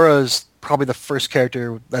Jorah's probably the first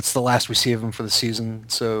character. That's the last we see of him for the season.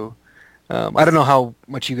 So I don't know how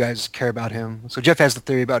much you guys care about him. So Jeff has the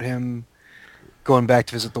theory about him going back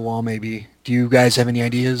to visit the wall. Maybe. Do you guys have any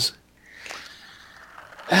ideas?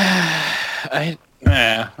 I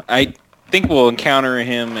think we'll encounter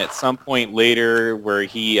him at some point later where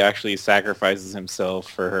he actually sacrifices himself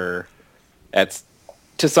for her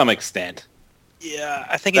to some extent. Yeah,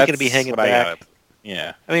 I think he's going to be That's hanging what I back. got.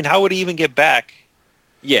 Yeah. I mean, how would he even get back?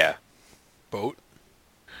 Yeah. Boat.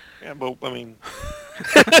 Yeah, but I mean,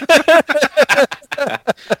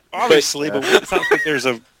 obviously, but it's not like there's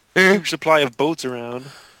a huge supply of boats around.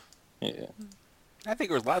 Yeah. I think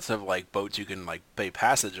there's lots of boats you can pay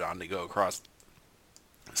passage on to go across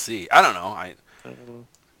the sea. I don't know. I don't know.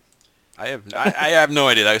 I have no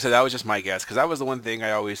idea. Like I said, that was just my guess because that was the one thing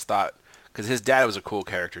I always thought. Because his dad was a cool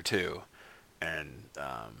character too, and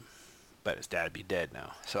but his dad would be dead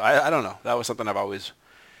now. So I don't know. That was something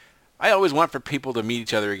I always want for people to meet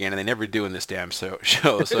each other again, and they never do in this damn show.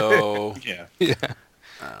 So Yeah. Yeah.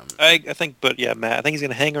 I think, but yeah, Matt, I think he's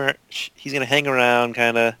going to hang around. He's going to hang around,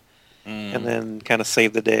 kind of, and then kind of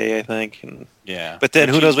save the day. I think. And, Yeah. but then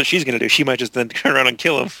who knows what she's going to do? She might just then turn around and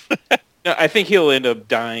kill him. No, I think he'll end up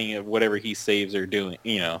dying of whatever he saves her doing,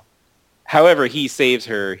 However he saves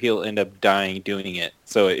her, he'll end up dying doing it.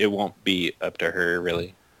 So it won't be up to her,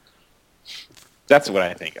 really. That's what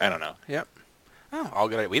I think. I don't know. Yep. Oh, all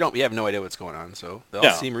good. We have no idea what's going on, so they all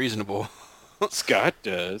No. seem reasonable. Scott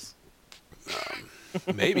does.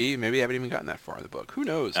 Maybe I haven't even gotten that far in the book. Who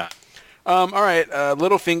knows? Ah. All right.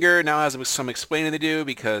 Littlefinger now has some explaining to do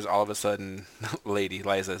because all of a sudden, Lady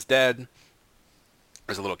Lysa's dead.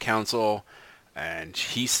 There's a little council, and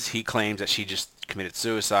he claims that she just committed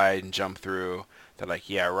suicide and jumped through. They're like,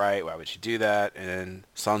 yeah, right. Why would she do that? And then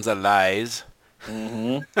Sansa lies.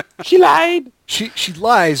 She lied. She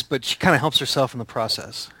lies, but she kind of helps herself in the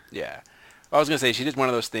process. Yeah. I was going to say, she did one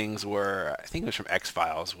of those things where, I think it was from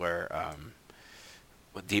X-Files, where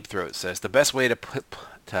what Deep Throat says. The best way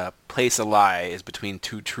to place a lie is between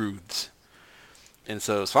two truths. And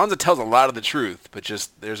so Sansa tells a lot of the truth, but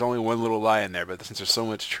just there's only one little lie in there. But since there's so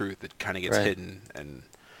much truth, it kind of gets hidden. And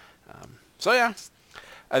so yeah,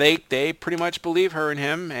 they pretty much believe her and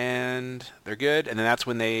him, and they're good. And then that's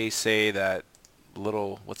when they say that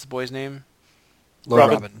what's the boy's name?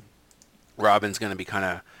 Robin. Robin's going to be kind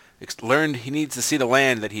of learned. He needs to see the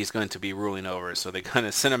land that he's going to be ruling over. So they kind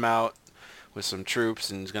of sent him out with some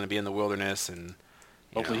troops, and he's going to be in the wilderness and.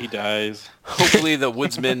 Hopefully he dies. Hopefully the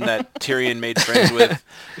woodsman that Tyrion made friends with,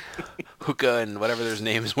 Hookah and whatever their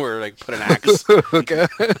names were, like put an axe. Hookah.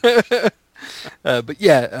 But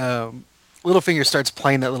yeah, Littlefinger starts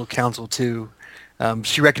playing that little council too.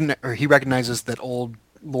 He recognizes that old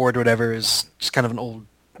lord or whatever is just kind of an old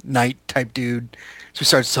knight type dude. So he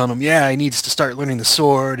starts telling him, yeah, he needs to start learning the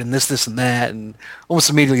sword and this and that. And almost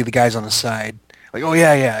immediately the guy's on his side. Like, oh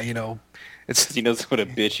yeah, He knows what a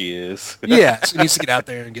bitch he is. Yeah, so he needs to get out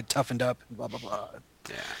there and get toughened up and blah, blah, blah.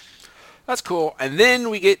 Yeah. That's cool. And then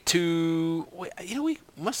we get to... we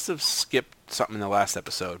must have skipped something in the last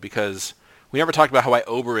episode because we never talked about how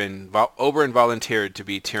Oberyn volunteered to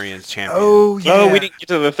be Tyrion's champion. Oh, yeah. Oh, we didn't get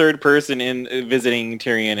to the third person in visiting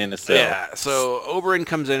Tyrion in a cell. Yeah, so Oberyn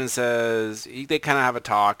comes in and says... They kind of have a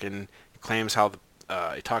talk and he claims how...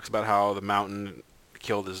 he talks about how the Mountain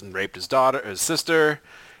killed and raped his sister...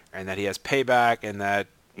 And that he has payback, and that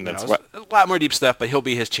a lot more deep stuff. But he'll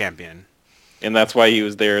be his champion, and that's why he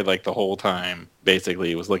was there like the whole time. Basically,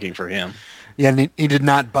 he was looking for him. Yeah, and he did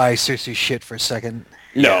not buy Cersei's shit for a second.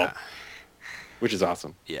 No, yeah. Which is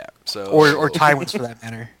awesome. Yeah. So or Tywin's for that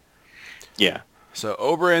matter. Yeah. So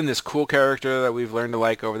Oberyn, this cool character that we've learned to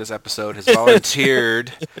like over this episode, has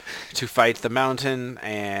volunteered to fight the Mountain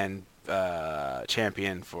and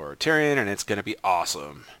champion for Tyrion, and it's going to be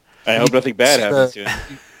awesome. I hope nothing bad happens to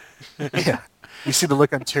him. Yeah, you see the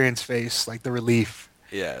look on Tyrion's face, like the relief.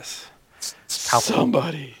 Yes. It's palpable.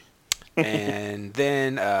 Somebody. And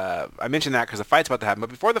then I mentioned that because the fight's about to happen.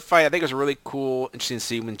 But before the fight, I think it was a really cool, interesting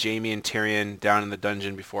scene when Jaime and Tyrion down in the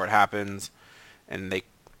dungeon before it happens. And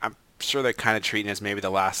I'm sure they're kind of treating it as maybe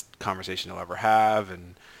the last conversation they'll ever have.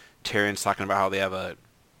 And Tyrion's talking about how they have a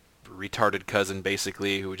retarded cousin,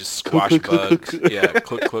 basically, who would just squash bugs. Yeah,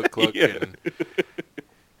 cluck. Yeah. And,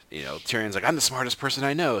 Tyrion's like, I'm the smartest person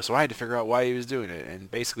I know, so I had to figure out why he was doing it,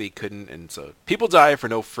 and basically he couldn't, and so people die for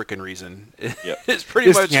no freaking reason. Yep. It's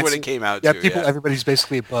pretty much what it came out to. Everybody's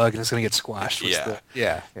basically a bug and it's going to get squashed.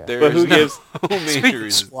 Yeah. There's But who gives major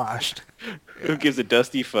reason. Squashed. Who gives a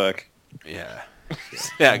dusty fuck? Yeah,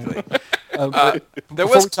 exactly.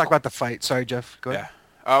 Before we talk about the fight, sorry, Jeff, go ahead. Yeah,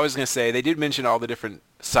 I was going to say, they did mention all the different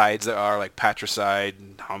sides that are, like patricide,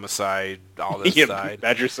 homicide, all this side.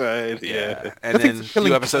 Patricide, yeah. And then a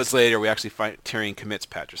few episodes later, we actually find Tyrion commits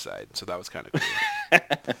patricide, so that was kind of cool.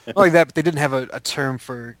 Not like that, but they didn't have a term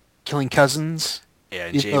for killing cousins. Yeah,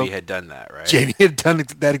 and Jaime had done that, right? Jaime had done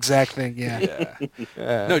that exact thing, yeah.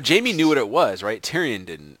 No, Jaime knew what it was, right? Tyrion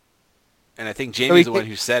didn't. And I think Jaime's the one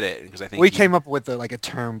who said it, because I think we came up with a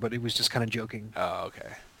term, but it was just kind of joking. Oh, okay.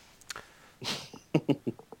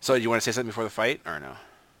 So, do you want to say something before the fight, or no?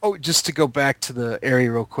 Oh, just to go back to the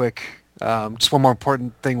area real quick. Just one more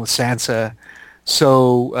important thing with Sansa.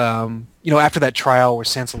 So, after that trial where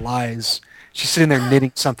Sansa lies, she's sitting there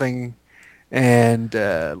knitting something, and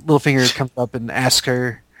Littlefinger comes up and asks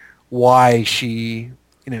her why she,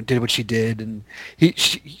 did what she did, and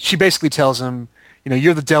she basically tells him,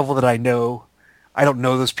 you're the devil that I know. I don't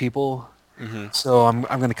know those people, so I'm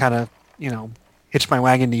going to kind of, hitch my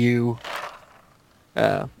wagon to you.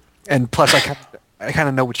 And plus, I kind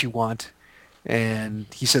of know what you want. And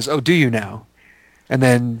he says, "Oh, do you now?" And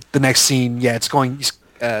then the next scene, it's going.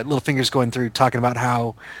 Littlefinger's going through talking about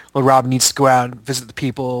how Robin needs to go out and visit the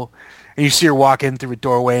people, and you see her walk in through a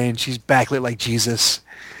doorway, and she's backlit like Jesus,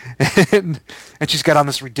 and she's got on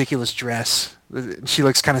this ridiculous dress. She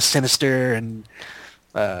looks kind of sinister and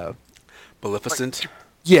Maleficent.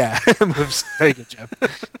 Yeah, very good, Jeff.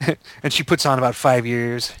 And she puts on about 5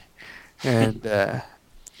 years, and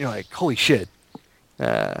you're like, holy shit.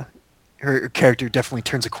 Her character definitely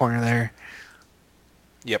turns a corner there.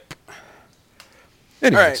 Yep.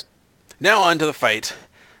 Anyways. All right. Now on to the fight.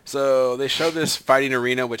 So they show this fighting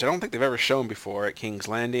arena, which I don't think they've ever shown before at King's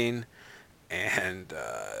Landing. And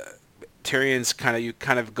Tyrion's you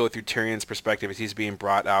kind of go through Tyrion's perspective as he's being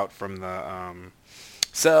brought out from the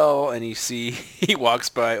cell, and you see he walks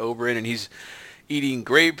by Oberyn, and he's eating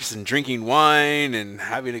grapes and drinking wine and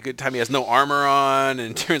having a good time. He has no armor on,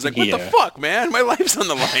 and Tyrion's like, what the fuck, man? My life's on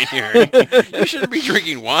the line here. You shouldn't be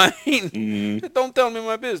drinking wine. Don't tell me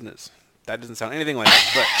my business. That doesn't sound anything like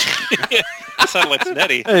it, but sounded like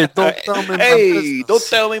Snetti. Hey, don't tell me my Hey, business. don't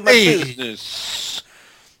tell me my Hey. business.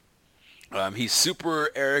 He's super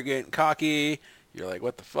arrogant, cocky. You're like,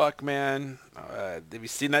 what the fuck, man? Have you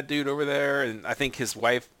seen that dude over there? And I think his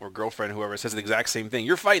wife or girlfriend, whoever, says the exact same thing.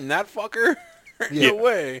 You're fighting that fucker? No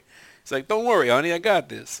way. He's like, don't worry, honey, I got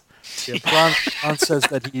this. Yeah, Braun says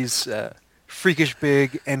that he's freakish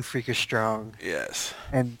big and freakish strong, Yes.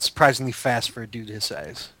 and surprisingly fast for a dude his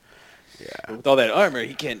size. Yeah. With all that armor,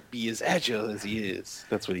 he can't be as agile as he is.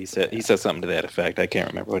 That's what he said. He says something to that effect. I can't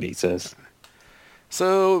remember what he says.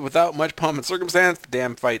 So, without much pomp and circumstance, the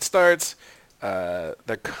damn fight starts.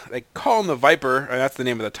 They call him the Viper, and that's the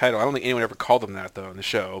name of the title. I don't think anyone ever called him that, though, in the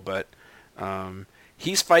show, but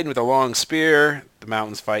he's fighting with a long spear. The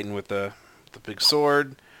Mountain's fighting with the big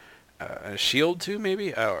sword. A shield, too,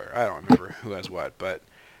 maybe? I don't remember who has what, but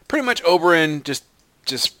pretty much Oberyn just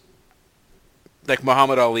like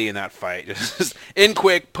Muhammad Ali in that fight. Just in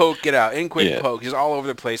quick, poke, get out. In quick, poke. Just all over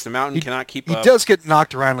the place. The Mountain cannot keep up. He does get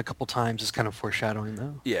knocked around a couple times, as kind of foreshadowing,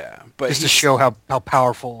 though. Yeah, but Just to show how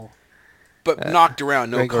powerful. But knocked around,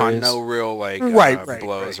 no Gregor is. no real like Right,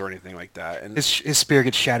 blows or anything like that. And His spear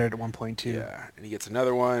gets shattered at one point, too. yeah, and he gets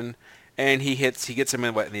another one, and he gets him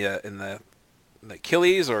in the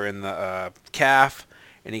Achilles or in the calf,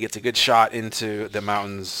 and he gets a good shot into the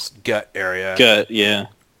Mountain's gut area. Gut, yeah.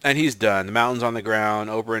 And he's done. The Mountain's on the ground.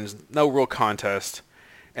 Oberyn's no real contest,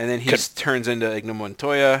 and then he turns into Igna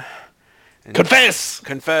Montoya. And confess,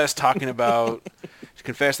 talking about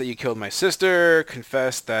confess that you killed my sister.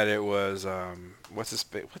 Confess that it was what's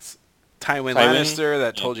Tywin Lannister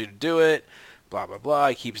that told you to do it. Blah blah blah.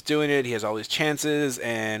 He keeps doing it. He has all these chances,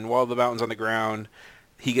 and while the Mountain's on the ground,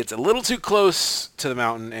 he gets a little too close to the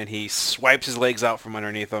Mountain, and he swipes his legs out from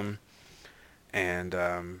underneath him, and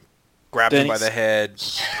grabs him by the head,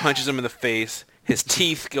 punches him in the face. His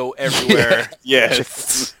teeth go everywhere.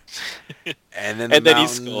 Yes. And then he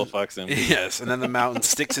skull fucks him. Yes, and then the Mountain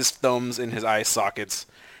sticks his thumbs in his eye sockets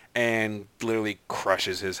and literally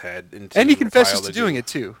crushes his head into And he confesses to biology. doing it,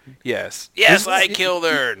 too. Yes. Yes, I killed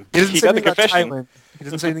her. He doesn't He say got the anything about confession. Tywin. He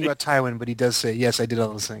doesn't say anything about Tywin, but he does say, yes, I did all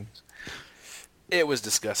those things. It was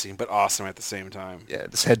disgusting, but awesome at the same time. Yeah,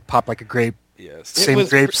 his head popped like a grape. Yes. Same was-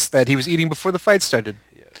 grapes that he was eating before the fight started.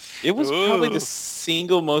 Yes. It was probably the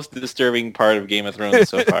single most disturbing part of Game of Thrones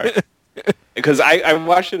so far. Because I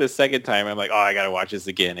watched it a second time. I'm like, oh, I got to watch this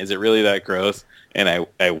again. Is it really that gross? And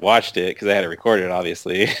I watched it because I had it recorded,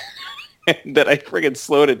 obviously. And then I friggin'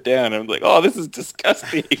 slowed it down. I'm like, oh, this is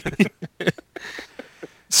disgusting.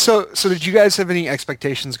 So did you guys have any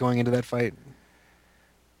expectations going into that fight?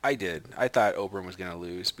 I did. I thought Oberyn was going to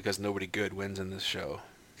lose because nobody good wins in this show.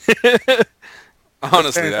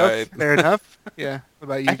 Honestly, Fair enough. Yeah. What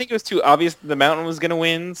about you? I think it was too obvious the Mountain was going to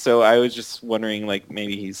win, so I was just wondering, like,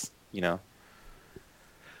 maybe he's,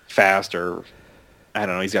 fast or, I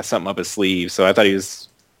don't know, he's got something up his sleeve. So I thought he was,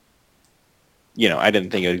 I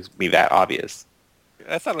didn't think it would be that obvious.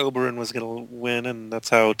 I thought Oberyn was going to win, and that's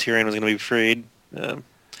how Tyrion was going to be freed.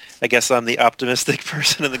 I guess I'm the optimistic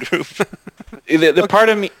person in the group. The part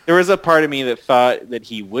of me, there was a part of me that thought that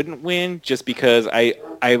he wouldn't win just because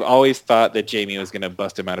I've always thought that Jaime was going to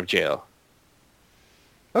bust him out of jail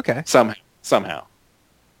Okay. somehow.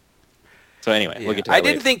 So anyway, we'll get to that I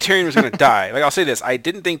didn't later. think Tyrion was going to die. Like, I'll say this. I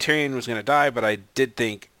didn't think Tyrion was going to die, but I did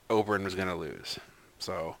think Oberyn was going to lose.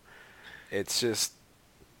 So it's just,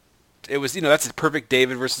 it was, that's a perfect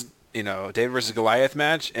David versus Goliath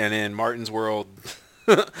match. And in Martin's world,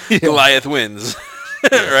 Goliath wins.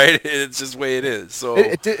 Right? It's just the way it is. So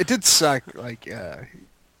It did suck. Like in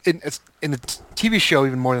the TV show,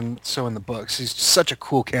 even more than so in the books. He's just such a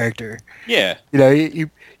cool character. Yeah.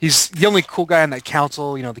 He's the only cool guy in that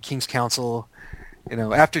council. The King's Council.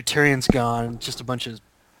 After Tyrion's gone, just a bunch of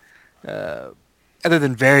other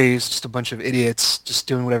than Varys, just a bunch of idiots just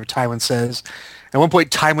doing whatever Tywin says. At one point,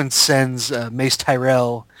 Tywin sends Mace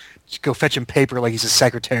Tyrell to go fetch him paper like he's his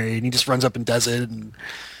secretary, and he just runs up and does it, and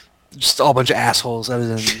just all a bunch of assholes other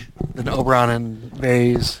than Oberyn and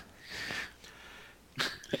Varys.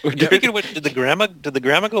 Speaking of which, did the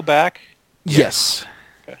grandma go back? Yes.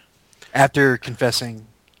 Okay. After confessing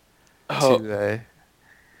Oh. to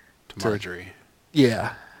Marjorie.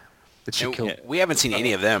 yeah, that she And killed. we haven't seen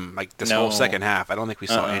any of them, like this No. whole second half. I don't think we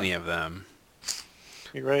saw Uh-uh. any of them.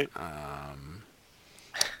 You're right.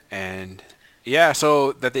 And yeah,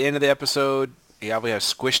 so at the end of the episode, we have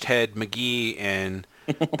Squished Head McGee, and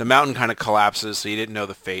the Mountain kind of collapses, so you didn't know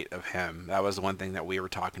the fate of him. That was the one thing that we were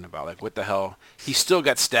talking about. Like, what the hell? He still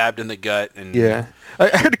got stabbed in the gut, and Yeah, I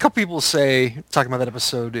heard a couple people say talking about that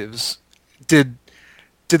episode. It was did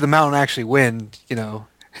the Mountain actually win?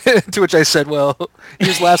 To which I said, well, he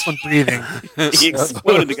was the last one breathing. He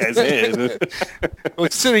exploded the guy's head. Well,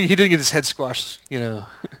 considering he didn't get his head squashed, Yeah.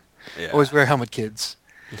 always wear a helmet, kids.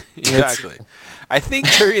 Exactly. I think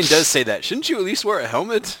Tyrion does say that. Shouldn't you at least wear a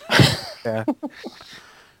helmet? Yeah.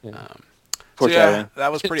 Poor yeah, Tyrion.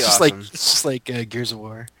 that was pretty it's just awesome. Like, it's just like Gears of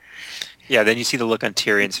War. Yeah, then you see the look on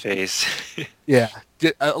Tyrion's face. Yeah.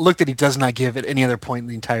 A look that he does not give at any other point in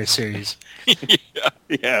the entire series.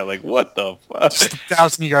 Yeah, like what the fuck? Just a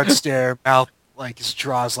 1,000-yard stare, mouth like his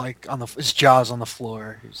jaws on the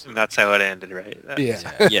floor. And that's how it ended, right?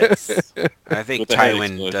 Yeah. Yes. I think With the head Tywin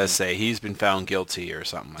explosion. does say he's been found guilty or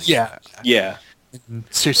something like Yeah. that. Yeah. And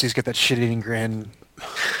Cersei's got that shit-eating grin.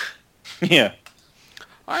 Yeah.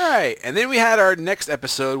 All right, and then we had our next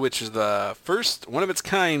episode, which is the first one of its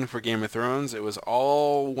kind for Game of Thrones. It was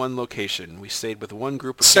all one location. We stayed with one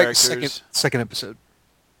group of characters. Second episode.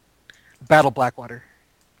 Battle Blackwater.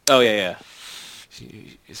 Oh yeah.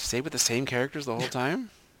 You stayed with the same characters the whole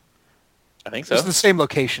time? I think It so. was the same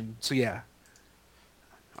location, so yeah.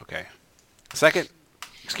 Okay. Second,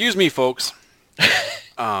 excuse me, folks.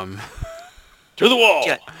 To the wall.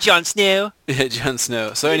 Jon Snow. Jon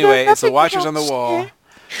Snow. So anyway, it's the Watchers on the Wall,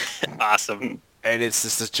 Awesome. and it's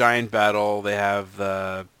just this giant battle. They have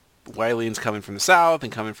the Wyleans coming from the south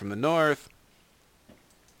and coming from the north.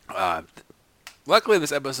 Luckily,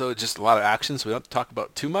 this episode is just a lot of action, so we don't talk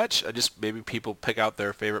about too much. Just maybe people pick out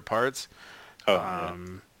their favorite parts. Oh, yeah.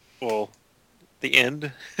 Well, the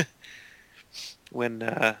end when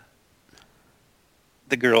the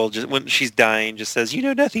girl just when she's dying just says, "You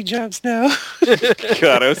know nothing, Jon Snow."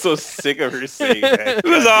 God, I was so sick of her saying that. It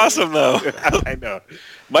was awesome though. I know.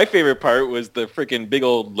 My favorite part was the freaking big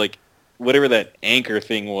old, like, whatever that anchor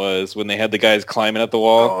thing was when they had the guys climbing up the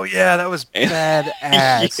wall. Oh yeah, that was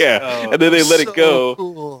badass. Yeah, Oh, and then they let it So go,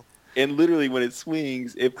 cool. and literally when it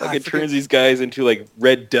swings, it I fucking forget- turns these guys into, like,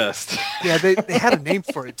 red dust. Yeah, they had a name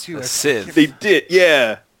for it too. A Sith. They did,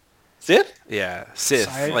 yeah. Sith? Yeah, Sith.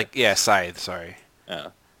 Scythe? Scythe, sorry.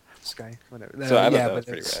 Oh. Sky, whatever. So I thought yeah, that was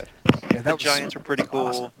but pretty it's- rad. Yeah, The that was giants were pretty cool.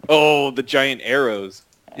 awesome. Oh, the giant arrows.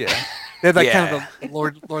 Yeah, they had that kind Yeah. of the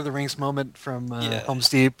Lord of the Rings moment from Yeah. Helm's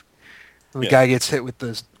Deep, when the Yeah. guy gets hit with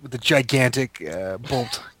the gigantic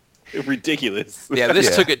bolt. Ridiculous. Yeah, this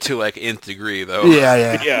Yeah. took it to like nth degree though. Yeah,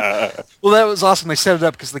 yeah. Yeah. Well, that was awesome. They set it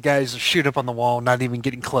up because the guys shoot up on the wall, not even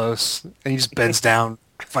getting close, and he just bends down,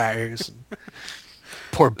 fires. And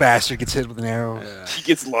poor bastard gets hit with an arrow. He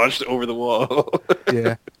gets launched over the wall.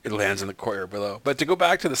 Yeah. It lands in the courtyard below. But to go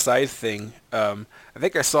back to the Scythe thing, I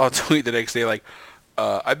think I saw a tweet the next day like,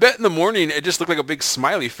 I bet in the morning it just looked like a big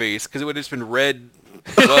smiley face because it would have just been red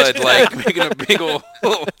blood, like making a big old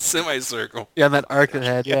semicircle. Yeah, on that arc that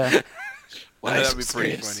had, yeah. That'd be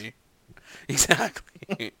pretty funny.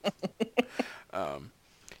 Exactly.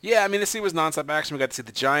 Yeah, I mean, the scene was nonstop action. We got to see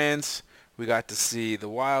the giants. We got to see the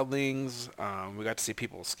wildlings. We got to see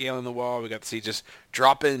people scaling the wall. We got to see just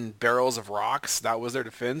dropping barrels of rocks. That was their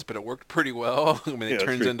defense, but it worked pretty well. I mean, Yeah, it that's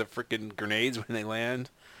turns true. into freaking grenades when they land.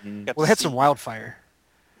 Got Well, to they had see- some wildfire.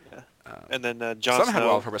 and then Jon Some had Snow.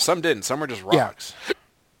 wildfire, but some didn't. Some were just Yeah. rocks.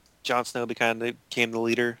 Jon Snow became the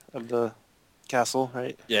leader of the castle,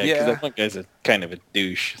 right? Yeah, Yeah. because that one guy's a kind of a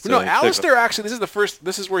douche. No, he took Alistair actually,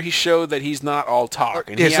 this is where he showed that he's not all talk.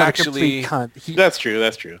 And Yeah, he it's not a actually, complete cunt. He, That's true.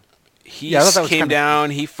 That's true. he Yeah, I thought that was came kinda- down,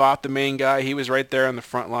 he fought the main guy, he was right there on the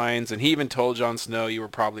front lines, and he even told Jon Snow, you were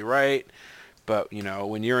probably right, but, you know,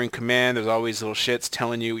 when you're in command, there's always little shits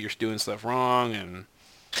telling you you're doing stuff wrong, and...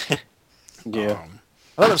 Yeah.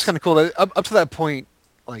 I thought it was kind of cool. That up to that point,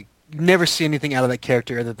 like, you never see anything out of that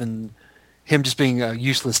character other than him just being a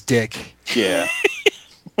useless dick, Yeah.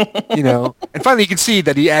 you know? And finally you can see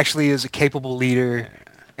that he actually is a capable leader,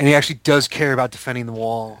 and he actually does care about defending the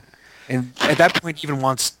wall. And at that point he even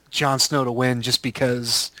wants Jon Snow to win just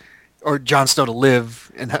because, or Jon Snow to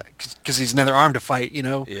live, and because he's another arm to fight, you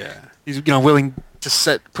know? Yeah. He's, you know, willing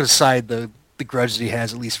to put aside the grudge that he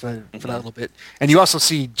has, at least for that little bit. And you also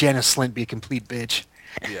see Janos Slynt be a complete bitch.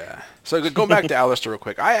 Yeah. So going back to Alistair real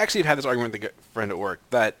quick, I actually have had this argument with a friend at work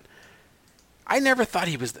that I never thought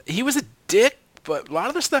he was a dick, but a lot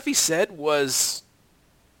of the stuff he said was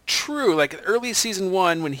true. Like early season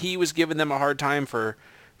 1 when he was giving them a hard time for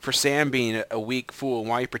Sam being a weak fool and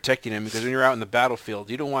why you're protecting him, because when you're out in the battlefield,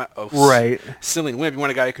 you don't want a Right. silly wimp. You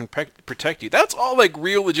want a guy who can protect you. That's all like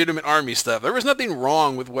real legitimate army stuff. There was nothing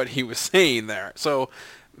wrong with what he was saying there. So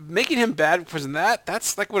making him bad for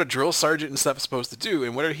that's like what a drill sergeant and stuff is supposed to do.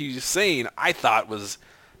 And whatever he was saying, I thought was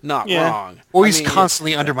not wrong. Well, I he's mean,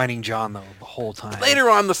 constantly undermining John, though, the whole time. later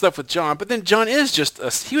on the stuff with John, but then John is just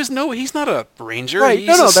he's not a ranger. Right, He's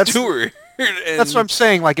no, a that's- steward. That's what I'm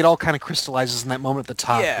saying. Like, it all kind of crystallizes in that moment at the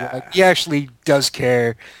top. Yeah. where, like, he actually does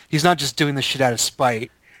care. He's not just doing this shit out of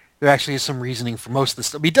spite. There actually is some reasoning for most of this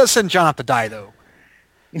stuff. He does send John out to die, though.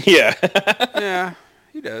 Yeah. Yeah,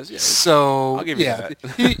 he does. Yeah. So, I'll give you yeah,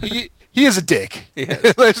 that. he is a dick. Yeah.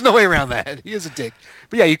 There's no way around that. He is a dick.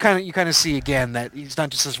 But yeah, you kind of see again that he's not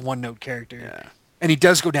just this one-note character. Yeah. And he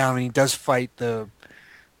does go down and he does fight the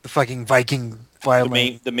fucking Viking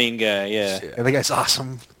violent. The main guy, yeah. Yeah, the guy's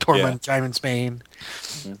awesome. Tormund, Simon Spain.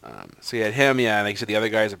 So you had him, yeah, and like you said, the other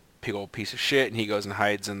guy's a big old piece of shit, and he goes and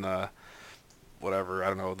hides in the, whatever, I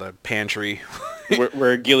don't know, the pantry.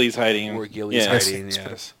 where Gilly's hiding. Where Gilly's hiding,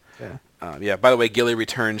 yes. Yeah. By the way, Gilly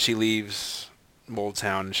returns. She leaves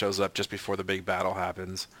Moldtown and shows up just before the big battle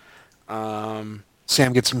happens. Sam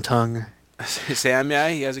gets some tongue. Sam, yeah,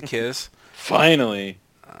 he has a kiss. Finally.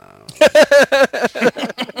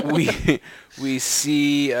 We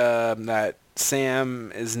see that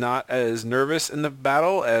Sam is not as nervous in the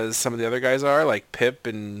battle as some of the other guys are, like Pip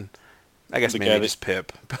and I guess maybe just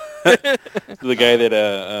Pip. The guy that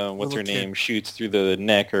what's her Little name kid. shoots through the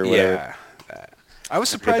neck or whatever. Yeah. That. I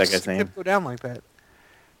was forget that surprised guy's to see name. Pip go down like that.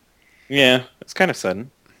 Yeah, it's kind of sudden.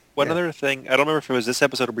 One other thing, I don't remember if it was this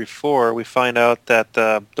episode or before, we find out that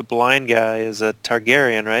the blind guy is a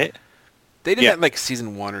Targaryen, right? They did Yeah. that like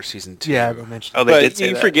season 1 or season 2. Yeah, they mentioned. Oh, they But did say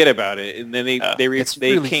you that. forget about it, and then they It's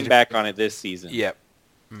they really came good. back on it this season. Yep.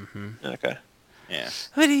 Okay. Yeah.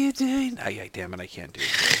 What are you doing? Damn it, I can't do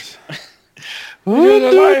this. You're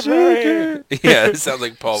the library. Yeah, it sounds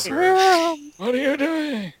like Paul Bearer. What are you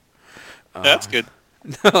doing? That's good.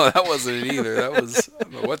 No, that wasn't it either. That was, I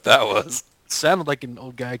don't know what that was. Sounded like an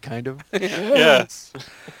old guy, kind of. Yeah.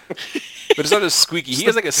 But it's not as squeaky. He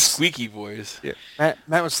has like a squeaky voice. Yeah.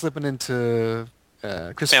 Matt was slipping into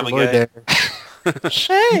Christopher Family Lloyd Guy. there.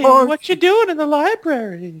 Shane, what you doing in the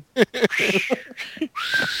library? Yeah.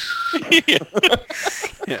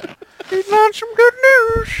 He's on some good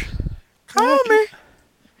news. Call me.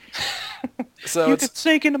 So You it's could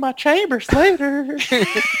sneak into my chambers later.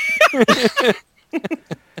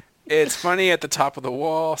 it's funny at the top of the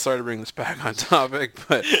wall. Sorry to bring this back on topic,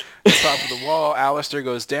 but at the top of the wall, Alistair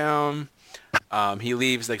goes down. He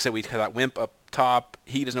leaves. Like I said, we have that wimp up top.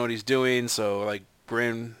 He doesn't know what he's doing, so like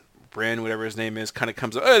Bryn, whatever his name is, kind of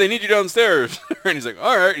comes up. Oh, they need you downstairs. And he's like,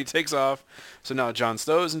 all right. He takes off. So now Jon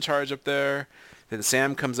Snow's in charge up there. Then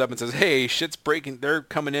Sam comes up and says, hey, shit's breaking. They're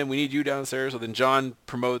coming in. We need you downstairs. So then Jon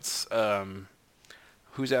promotes,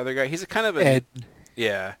 who's the other guy? He's a kind of a... Ed.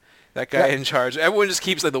 Yeah, that guy in charge. Everyone just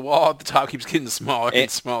keeps, like, the wall at the top keeps getting smaller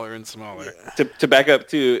and smaller and smaller. To back up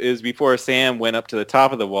too, is before Sam went up to the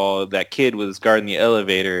top of the wall, that kid was guarding the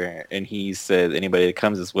elevator, and he said, anybody that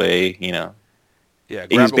comes this way, you know, Yeah,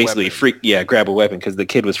 he was grab a basically weapon. grab a weapon, because the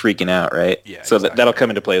kid was freaking out, right? Yeah, So exactly. that'll come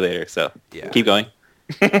into play later. So Yeah. keep going.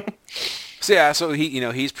 So yeah, so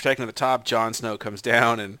he's protecting the top. Jon Snow comes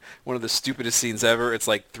down, and one of the stupidest scenes ever. It's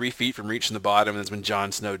like 3 feet from reaching the bottom, and that's when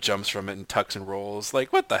Jon Snow jumps from it and tucks and rolls.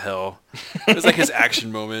 Like, what the hell? It was like his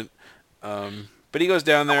action moment. But he goes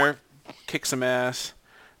down there, kicks some ass.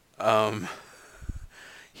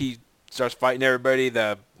 He starts fighting everybody.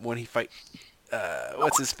 When he fight,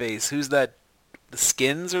 what's his face? Who's that? The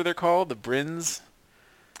Skins, are they called? The Brins?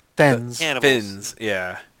 Thens. Cannibals. Finns,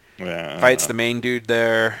 yeah. Fights the main dude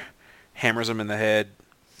there. Hammers him in the head.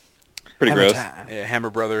 Pretty Hammer gross. time. Yeah,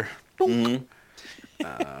 Hammer Brother. Mhm.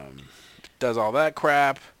 Does all that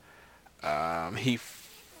crap.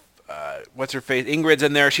 What's her face? Ingrid's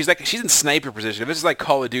in there. She's in sniper position. If this is like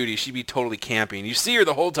Call of Duty, she'd be totally camping. You see her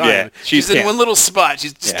the whole time. Yeah, she's in camp. one little spot.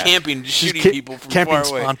 She's just Yeah. camping, just She's shooting people from camping far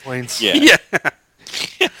away. spawn points. Yeah. Yeah.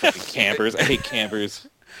 Campers. I hate campers.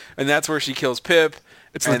 And that's where she kills Pip.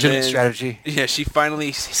 It's And legitimate then- strategy. Yeah, she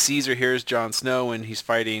finally sees or hears Jon Snow when he's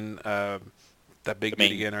fighting that big The dude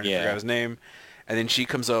main- again. I yeah. forgot his name. And then she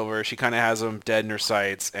comes over. She kind of has him dead in her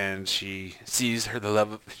sights, and she sees her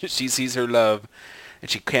she sees her love,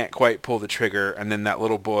 and she can't quite pull the trigger. And then that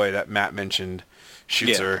little boy that Matt mentioned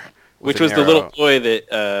shoots Yeah. her, with Which an was the little arrow. boy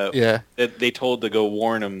that Yeah. that they told to go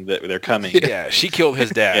warn him that they're coming. Yeah, she killed his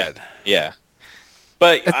dad. Yeah.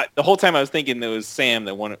 But the whole time I was thinking it was Sam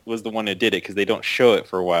that was the one that did it, because they don't show it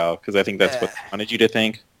for a while, because I think that's what they wanted you to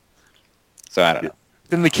think. So I don't know.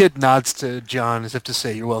 Then the kid nods to John as if to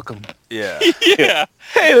say, "You're welcome." Yeah. Yeah.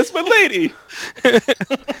 Hey, that's my lady.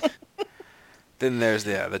 Then there's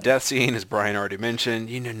the death scene, as Brian already mentioned.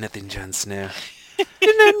 You know nothing, Jon Snow.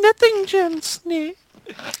 You know nothing, Jon Snow.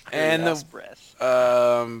 And Last the breath.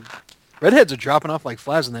 Redheads are dropping off like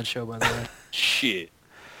flies on that show, by the way. Shit.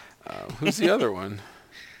 who's the other one?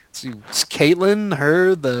 It's Caitlyn,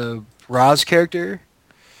 her, the Roz character.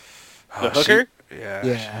 The hooker? Yeah.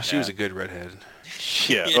 Yeah. She was a good redhead.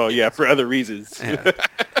 Yeah. Oh, yeah, for other reasons. Yeah.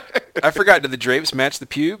 I forgot, did the drapes match the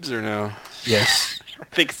pubes or no? Yes. I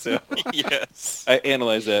think so. Yes. I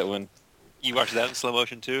analyzed that one. You watched that in slow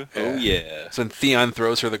motion too? Oh, yeah. So then Theon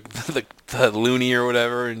throws her the loony or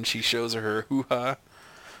whatever, and she shows her hoo-ha.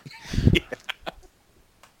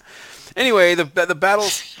 Anyway, the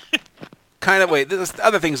battle's kind of... Wait, there's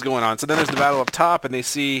other things going on. So then there's the battle up top, and they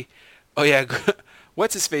see... Oh, yeah,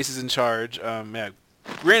 What's-His-Face is in charge. Yeah,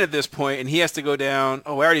 Grant at this point, and he has to go down...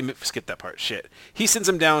 Oh, I already skipped that part. Shit. He sends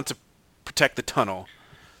him down to protect the tunnel.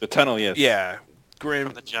 The tunnel, yes. Yeah. Grim,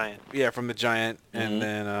 From the giant. Yeah, from the giant. And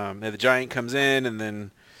then the giant comes in, and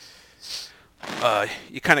then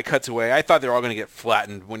he kind of cuts away. I thought they were all going to get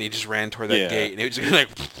flattened when he just ran toward that gate. And it was just like...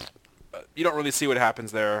 You don't really see what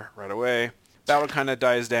happens there right away. Battle kind of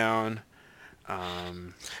dies down. At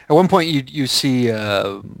one point, you see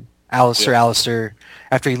Alistair,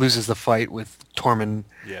 after he loses the fight with Tormund,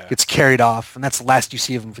 gets carried off, and that's the last you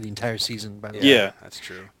see of him for the entire season. By the way, Yeah, that's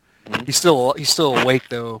true. he's still awake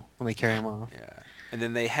though when they carry him off. Yeah, and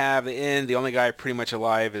then they have the end. The only guy pretty much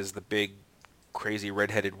alive is the big, crazy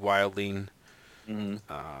redheaded wildling.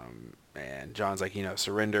 And John's like,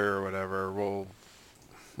 surrender or whatever. Well,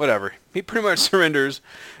 whatever. He pretty much surrenders,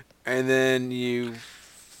 and then you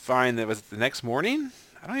find that was it the next morning.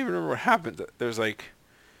 I don't even remember what happened. There's like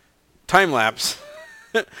time lapse,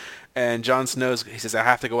 and Jon Snow's. He says, "I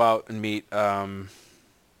have to go out and meet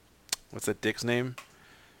what's that dick's name?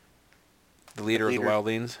 The leader of the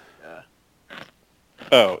Wildlings."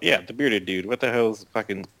 Oh, yeah, the bearded dude. What the hell's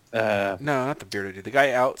fucking... No, not the bearded dude. The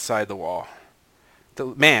guy outside the wall. The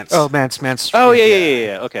Mance. Oh, Mance. Oh,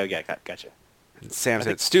 yeah. Okay, gotcha. And Sam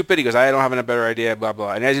said, "Stupid." He goes, "I don't have a better idea." Blah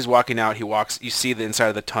blah. And as he's walking out, you see the inside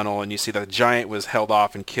of the tunnel, and you see that the giant was held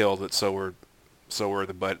off and killed. But so were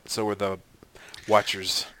the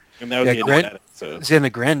Watchers. And that was the end of that episode. It's the end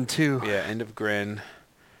of Gren too. Yeah, end of Gren.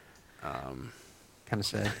 Kind of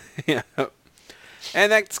sad. Yeah,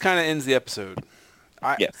 and that kind of ends the episode.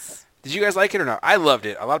 Yes. Did you guys like it or not? I loved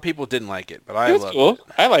it. A lot of people didn't like it, but I It was loved cool. it.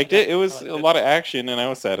 I liked it. It was a lot of action, and I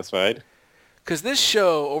was satisfied. Because this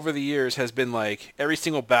show, over the years, has been like, every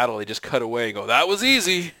single battle, they just cut away and go, "That was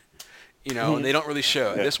easy." And they don't really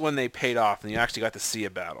show it. Yeah. This one, they paid off, and you actually got to see a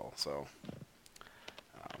battle. So,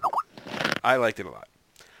 I liked it a lot.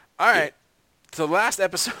 All right. So, last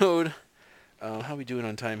episode, how are we doing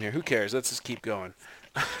on time here? Who cares? Let's just keep going.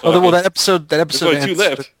 Well, that episode There's only two ends,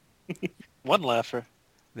 left. One laugher.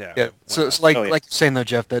 Yeah. Yeah. So it's like Oh, yeah. like you're saying though,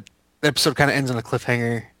 Jeff, that the episode kind of ends on a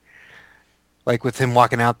cliffhanger, like with him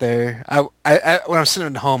walking out there. I when I was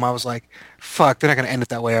sitting at home, I was like, "Fuck, they're not gonna end it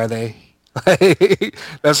that way, are they?"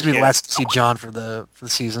 That's gonna be the last to see John for the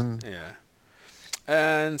season. Yeah.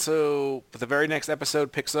 And so the very next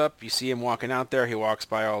episode picks up. You see him walking out there. He walks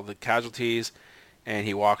by all the casualties, and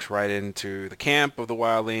he walks right into the camp of the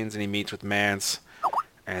Wildlings, and he meets with Mance,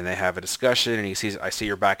 and they have a discussion, and he says, "I see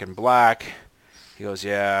you're back in black." He goes,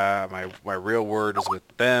 "Yeah, my real word is with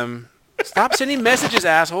them." Stop sending messages,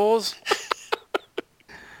 assholes.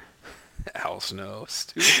 Al Snow,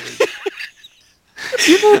 stupid.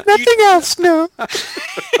 You know nothing else, no.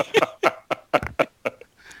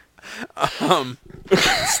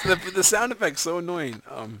 The sound effect's so annoying.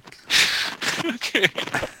 Okay.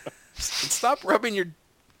 Stop rubbing your...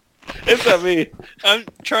 It's not me. I'm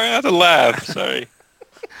trying not to laugh. Sorry.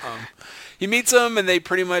 He meets him, and they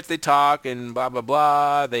talk, and blah, blah,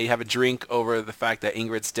 blah. They have a drink over the fact that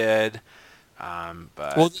Ingrid's dead.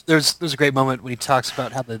 But Well, there's a great moment when he talks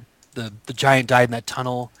about how the giant died in that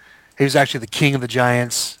tunnel. He was actually the king of the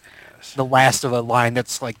giants, the last of a line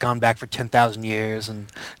that's like gone back for 10,000 years.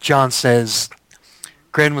 And John says,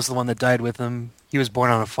 Gren was the one that died with him. He was born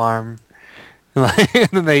on a farm. And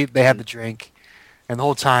then they had the drink. And the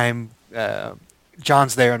whole time,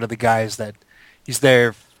 John's there under the guise that he's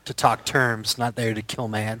there to talk terms, not there to kill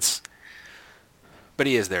Mance. But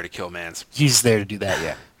he is there to kill Mance. He's there to do that,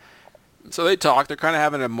 yeah. So they talk. They're kind of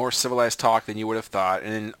having a more civilized talk than you would have thought.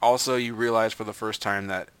 And also you realize for the first time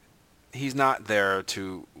that he's not there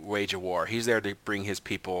to wage a war. He's there to bring his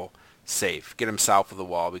people safe, get them south of the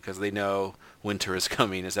wall, because they know winter is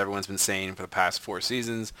coming, as everyone's been saying for the past 4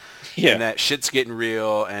 seasons. Yeah. And that shit's getting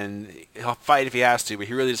real, and he'll fight if he has to, but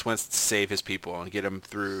he really just wants to save his people and get them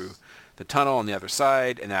through the tunnel on the other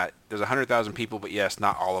side. And that there's 100,000 people, but yes,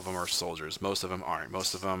 not all of them are soldiers. Most of them aren't.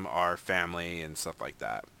 Most of them are family and stuff like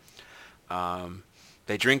that.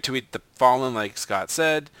 They drink to eat the fallen, like Scott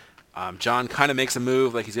said. John kind of makes a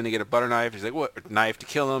move, like he's going to get a butter knife. He's like, what, knife to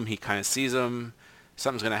kill him? He kind of sees him.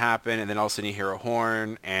 Something's going to happen, and then all of a sudden you hear a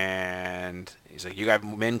horn, and He's like, you got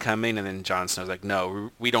men coming, and then Jon Snow's like,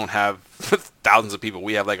 no, we don't have thousands of people.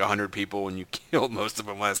 We have like 100 people, and you killed most of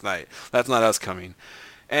them last night. That's not us coming.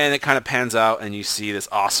 And it kind of pans out, and you see this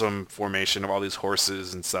awesome formation of all these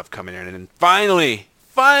horses and stuff coming in, and then finally,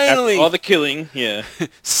 After all the killing, yeah.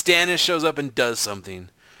 Stannis shows up and does something.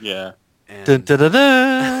 Yeah. And Dun, dun, dun,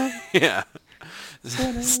 dun. yeah,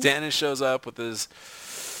 Stannis shows up with his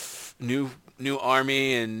new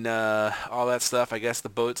army and all that stuff. I guess the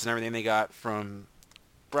boats and everything they got from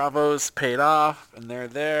Bravos paid off, and they're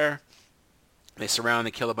there. They surround,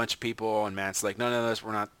 they kill a bunch of people, and Matt's like, no,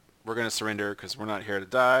 we're going to surrender because we're not here to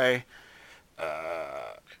die.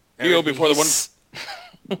 You go before the one...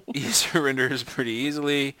 He surrenders pretty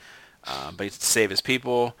easily, but he save his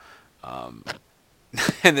people.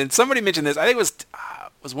 And then somebody mentioned this. I think it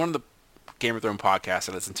was one of the Game of Thrones podcasts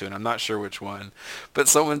I listened to, and I'm not sure which one. But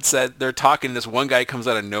someone said they're talking. This one guy comes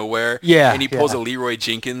out of nowhere, and he pulls a Leroy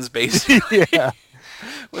Jenkins, basically. Yeah.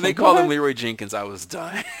 When they called him Leroy Jenkins, I was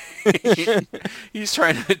dying. He's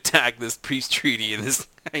trying to attack this peace treaty, and this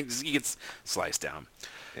guy, he gets sliced down.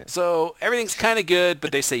 Yeah. So everything's kind of good,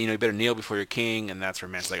 but they say, you better kneel before your king, and that's where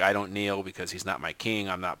Matt's like, I don't kneel because he's not my king.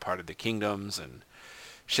 I'm not part of the kingdoms, and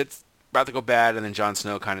shit's about to go bad. And then Jon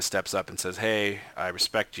Snow kind of steps up and says, hey, I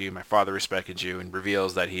respect you. My father respected you, and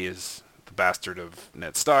reveals that he is the bastard of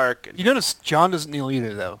Ned Stark. And You notice Jon doesn't kneel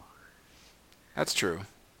either, though. that's true.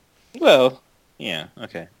 Well, yeah,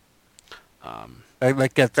 okay.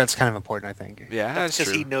 Like that's kind of important, I think. Yeah, that's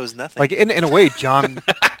because true. he knows nothing. Like in a way, John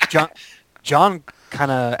kind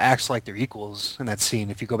of acts like they're equals in that scene.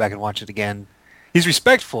 If you go back and watch it again, he's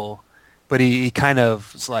respectful, but he kind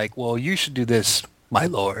of is like, well, you should do this, my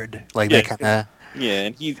lord. Like Yeah. that kind of. Yeah,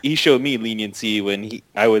 and he showed me leniency when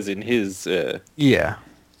I was in his... Yeah. Yeah.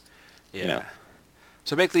 You know.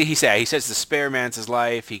 So basically, he says to spare Mance's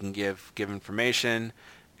life, he can give information,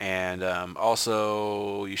 and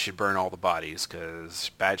also you should burn all the bodies because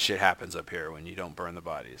bad shit happens up here when you don't burn the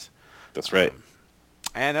bodies. That's right.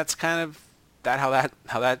 And that's kind of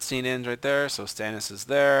how that scene ends right there. So Stannis is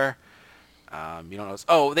there. You don't know.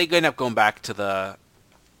 Oh, they end up going back to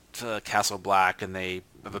Castle Black, and they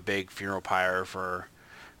have a big funeral pyre for,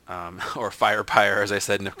 or fire pyre, as I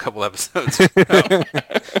said in a couple episodes ago.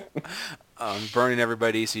 Burning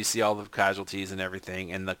everybody, so you see all the casualties and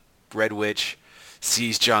everything. And the Red Witch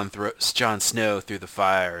sees Jon Snow through the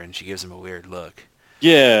fire, and she gives him a weird look.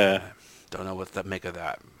 Yeah, Don't know what to make of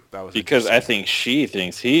that. That was because I interesting. think she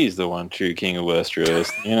thinks he's the one true king of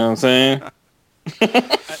Westeros. You know what I'm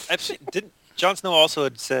saying? Didn't Jon Snow also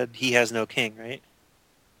had said he has no king, right?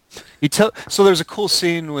 So there's a cool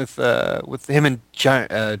scene with him and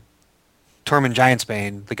Tormund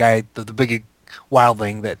Giantsbane, the guy, the big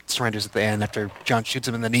wildling that surrenders at the end after Jon shoots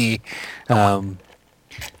him in the knee, and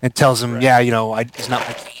tells him, he's not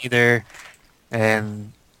my king either,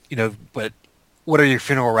 and but what are your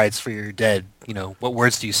funeral rites for your dead? What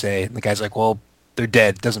words do you say? And the guy's like, well, they're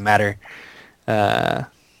dead, doesn't matter. But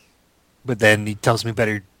then he tells me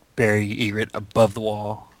better bury Ygritte above the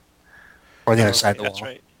wall, or the other side of the That's wall.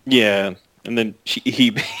 right. Yeah, and then he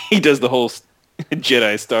does the whole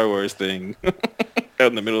Jedi Star Wars thing out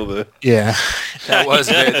in the middle of the... Yeah. that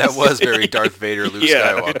was very Darth Vader, Luke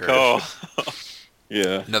Yeah, Skywalker. Good call.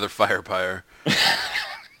 Yeah. Another fire pyre.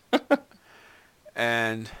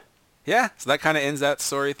 And yeah, so that kind of ends that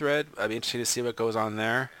story thread. I'd be interested to see what goes on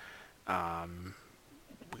there.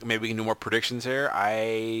 Maybe we can do more predictions here.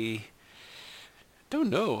 I don't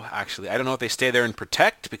know, actually. I don't know if they stay there and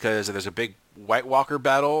protect because there's a big White Walker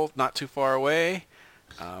battle not too far away.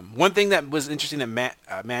 One thing that was interesting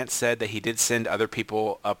that Matt said that he did send other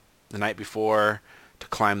people up the night before to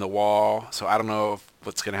climb the wall. So I don't know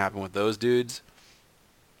what's going to happen with those dudes.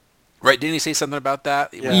 Right? Didn't he say something about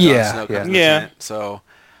that? When Jon Yeah, Snow comes yeah. in the Yeah. tent? So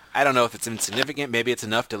I don't know if it's insignificant. Maybe it's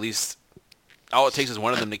enough to at least... All it takes is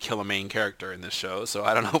one of them to kill a main character in this show. So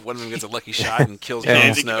I don't know if one of them gets a lucky shot and kills Yeah.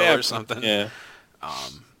 Jon Snow or something. Yeah.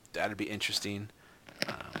 That'd be interesting.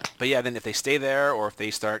 But yeah, then if they stay there or if they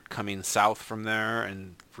start coming south from there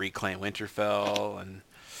and reclaim Winterfell and...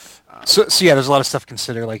 So yeah, there's a lot of stuff to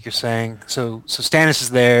consider, like you're saying. So Stannis is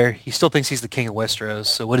there. He still thinks he's the king of Westeros.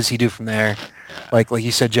 So what does he do from there? Like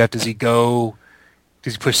you said, Jeff, does he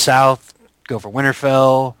push south, go for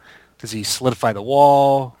Winterfell? Does he solidify the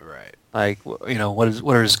wall? Right. Like,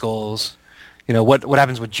 what are his goals? What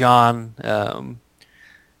happens with Jon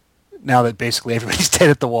now that basically everybody's dead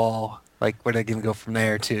at the wall? Like, where are they going to go from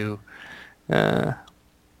there to?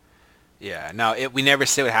 Yeah. Now, we never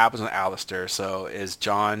say what happens with Alistair. So is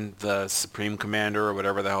Jon the Supreme Commander or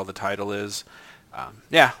whatever the hell the title is?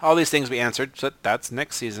 Yeah, all these things we answered. So that's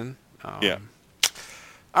next season. Yeah.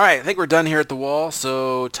 All right, I think we're done here at the wall,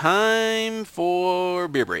 so time for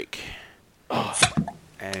beer break.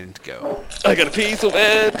 And go. I gotta pee so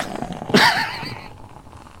bad.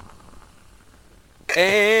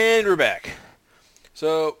 And we're back.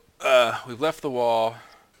 So, we've left the wall.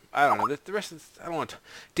 I don't know. The rest of I don't want to...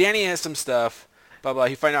 Danny has some stuff. Blah, blah.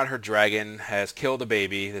 You find out her dragon has killed a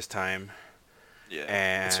baby this time. Yeah.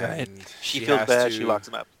 And That's right. She feels has bad. to- She locks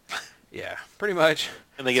him up, Yeah, pretty much.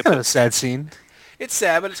 and they It's get kind of a put. sad scene. It's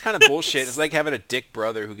sad, but it's kind of bullshit. It's like having a dick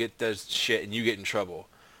brother who does shit and you get in trouble.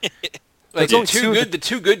 Like It's only two- the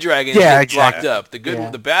two good dragons Yeah, get locked exactly. up. Yeah.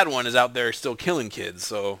 The bad one is out there still killing kids.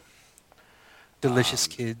 So Delicious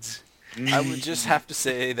kids. I would just have to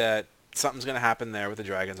say that something's going to happen there with the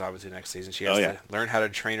dragons. Obviously, next season she has Oh, yeah. to learn how to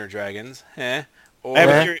train her dragons. Or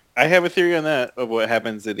I have a theory on that of what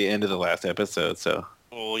happens at the end of the last episode. So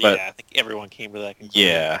Well, but- yeah, I think everyone came to that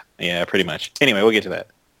conclusion. yeah, pretty much. Anyway, we'll get to that.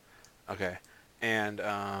 okay, and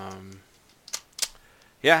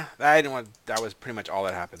yeah, I didn't want. That was pretty much all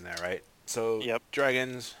that happened there, right? So Yep.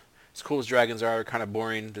 dragons, as cool as dragons are, kind of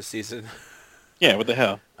boring this season. Yeah, what the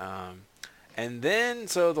hell? And then,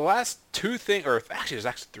 so the last two things, or actually there's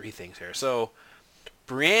actually three things here. So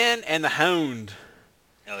Brienne and the Hound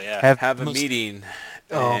Hell yeah. have a most- meeting.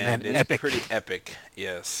 Oh, and man, it's epic. pretty epic,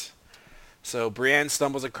 yes. So Brienne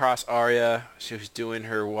stumbles across Arya. She's doing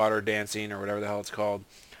her water dancing or whatever the hell it's called.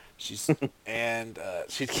 She's and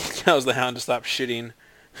she tells the Hound to stop shitting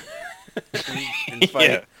and fight.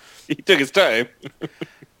 Yeah, he took his time.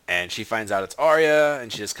 And she finds out it's Arya,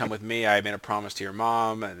 and she says, "Come with me. I made a promise to your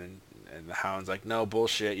mom." And the Hound's like, "No,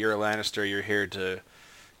 bullshit. You're a Lannister. You're here to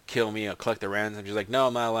kill me or collect the ransom." She's like, "No,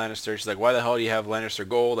 I'm not a Lannister." She's like, "Why the hell do you have Lannister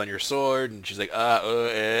gold on your sword?" And she's like,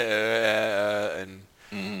 And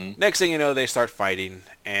next thing you know, they start fighting,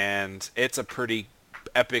 and it's a pretty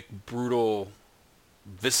epic, brutal,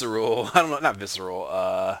 visceral. I don't know, not visceral.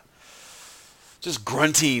 Just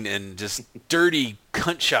grunting and just dirty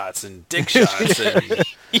cunt shots and dick shots and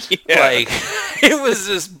like it was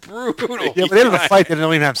just brutal. Yeah, but they have a fight. They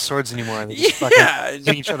don't even have swords anymore. They just Yeah. fucking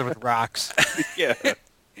hitting each other with rocks. Yeah,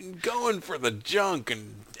 And going for the junk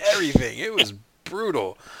and everything. It was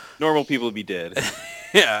brutal. normal people would be dead.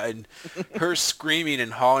 Yeah, and her screaming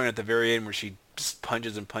and hollering at the very end where she just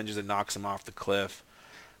punches and punches and knocks him off the cliff.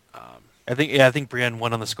 I think Brienne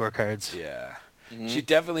won on the scorecards. Yeah. She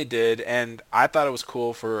definitely did, and I thought it was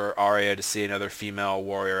cool for Arya to see another female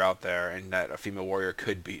warrior out there, and that a female warrior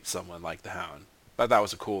could beat someone like the Hound. I thought that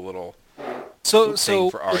was a cool little So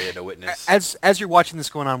thing for Arya to witness. as you're watching this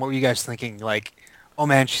going on, what were you guys thinking? Like, oh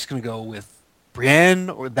man, she's gonna go with Brienne,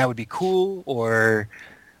 or that would be cool, or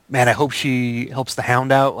man, I hope she helps the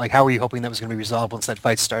Hound out. Like, how were you hoping that was gonna be resolved once that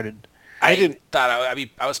fight started? I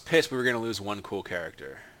was pissed we were going to lose one cool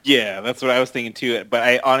character. Yeah, that's what I was thinking too. But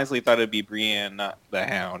I honestly thought it'd be Brienne, not the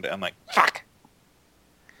Hound. I'm like, fuck,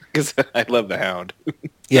 because I love the Hound.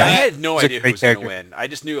 Yeah, I had no he's a idea who great was going to character. win. I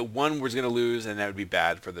just knew one was going to lose, and that would be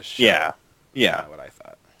bad for the show. Yeah, yeah. That's what I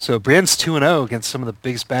thought. So Brienne's 2-0 against some of the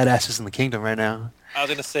biggest badasses in the kingdom right now. I was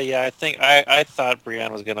gonna say, yeah, I thought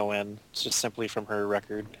Brienne was gonna win, just simply from her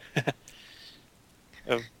record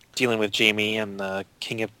of dealing with Jaime and the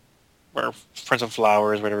King of, or Prince of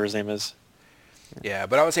Flowers, whatever his name is. Yeah,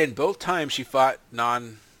 but I was saying both times she fought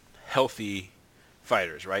non-healthy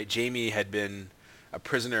fighters, right? Jaime had been a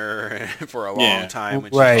prisoner for a long Yeah. time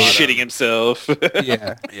when Right. she fought Shitting him. himself.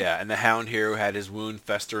 Yeah. Yeah, and the Hound here had his wound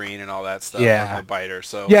festering and all that stuff Yeah. from the biter.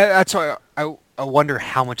 So Yeah, that's why I wonder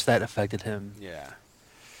how much that affected him. yeah.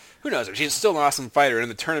 Who knows? She's still an awesome fighter in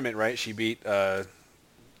the tournament, right? She beat the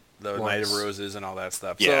Knight of Roses and all that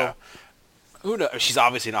stuff. Yeah. So who knows? She's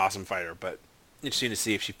obviously an awesome fighter, but interesting to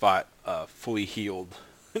see if she fought fully healed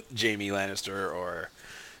Jaime Lannister or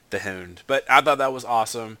the Hound. But I thought that was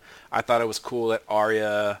awesome. I thought it was cool that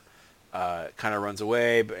Arya kind of runs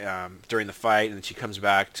away during the fight, and then she comes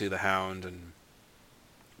back to the Hound and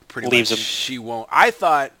pretty Leaves much him. she won't.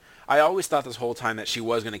 I always thought this whole time that she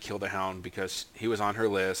was going to kill the Hound because he was on her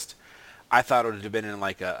list. I thought it would have been in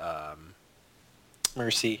like a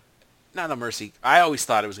Mercy. not a mercy. I always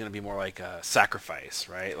thought it was going to be more like a sacrifice,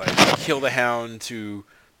 right? Like kill the Hound to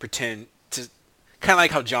pretend to, kind of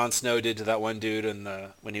like how Jon Snow did to that one dude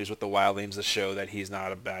when he was with the Wildlings, to show that he's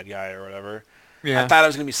not a bad guy or whatever. Yeah. I thought it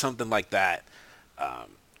was going to be something like that.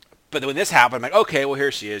 But when this happened, I'm like, okay, well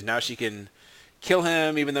here she is. Now she can kill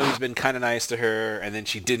him, even though he's been kind of nice to her. And then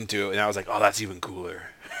she didn't do it, and I was like, oh, that's even cooler.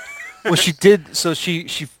 Well, she did. So she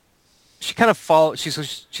kind of followed.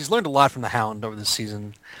 She's learned a lot from the Hound over this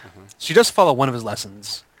season. She does follow one of his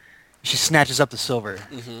lessons. She snatches up the silver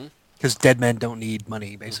because dead men don't need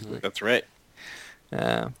money, basically. That's right.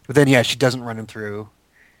 But then, yeah, she doesn't run him through.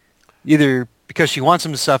 either because she wants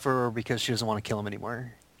him to suffer or because she doesn't want to kill him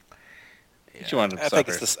anymore. She wanted to I suffer.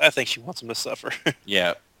 think it's I think she wants him to suffer.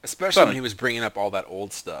 Yeah. Especially when he was bringing up all that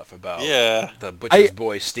old stuff about Yeah. the butcher's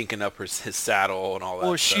boy stinking up his saddle and all that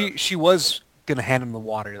Well, stuff. she was gonna hand him the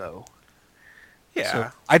water though. Yeah.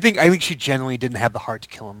 So I think she genuinely didn't have the heart to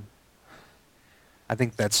kill him. I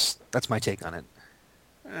think that's my take on it.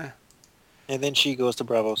 And then she goes to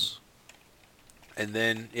Bravos. And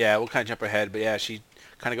then, yeah, we'll kind of jump ahead, but yeah, she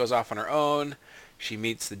kind of goes off on her own. She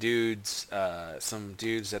meets the dudes, some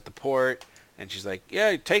dudes at the port, and she's like,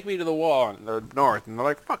 yeah, take me to the wall, or north. And they're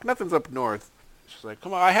like, fuck, nothing's up north. She's like,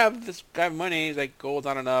 come on, I have this guy money. He's like, gold's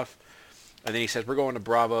not enough. And then he says, we're going to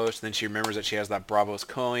Bravos. And then she remembers that she has that Bravos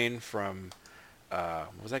coin from, what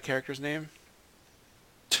was that character's name?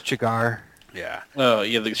 Chigar. Yeah. Oh,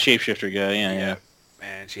 yeah, the shapeshifter guy. Yeah.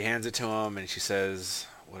 And she hands it to him, and she says,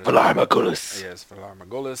 what is Valar it? Morghulis. Yes, Valar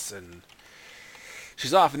Morghulis, and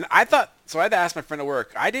she's off. And I thought, so I had to ask my friend at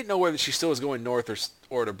work. I didn't know whether she still was going north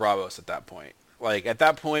or to Bravos at that point. Like, at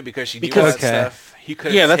that point, because she knew all that Okay. stuff, he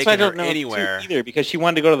could Yeah, have that's why I taken don't her know anywhere. either, because she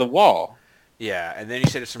wanted to go to the wall. Yeah, and then he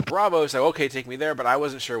said it's from Bravos. Like, okay, take me there, but I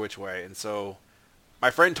wasn't sure which way. And so my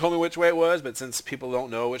friend told me which way it was, but since people don't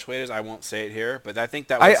know which way it is, I won't say it here. But I think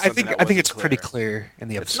that was I something think that I think wasn't it's pretty clear in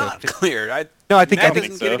the It's episode. not clear. No, I think Matt I think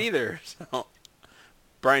doesn't so. get it either. So.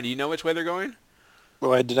 Brian, do you know which way they're going?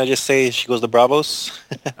 Well, did I just say she goes to Bravos?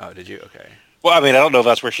 Oh, did you? Okay. Well, I mean, I don't know if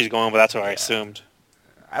that's where she's going, but that's what I assumed.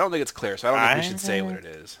 I don't think it's clear, so I don't think we should say what it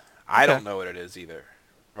is. I don't know what it is either.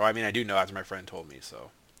 Or I mean, I do know after my friend told me. So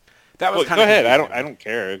that was Well, kind go of ahead. confusing. I don't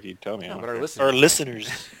care if you tell me. I No, don't but our care. listeners, Our listeners,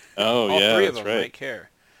 Oh, all yeah, three of that's them right. might care.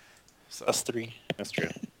 So, us three. That's true.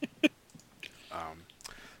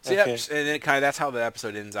 so yeah, Okay. and then kind of that's how the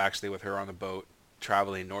episode ends actually with her on the boat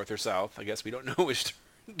traveling north or south. I guess we don't know which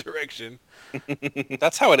direction.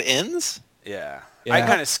 That's how it ends? Yeah. Yeah. I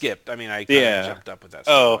kind of skipped. I mean, I kind of Yeah. jumped up with that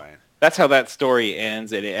Oh. storyline. That's how that story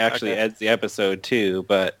ends, and it actually Okay. ends the episode too.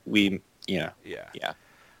 But we, Yeah. yeah.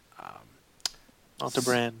 On to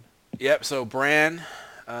Bran. Yep. So Bran,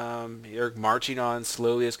 you're marching on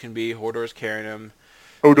slowly as can be. Hodor's carrying him.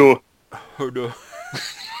 Hodor. Hodor.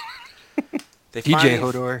 DJ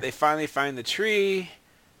Hodor. They finally find the tree.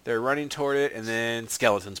 They're running toward it, and then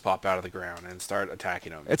skeletons pop out of the ground and start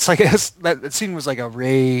attacking them. it's like that scene was like a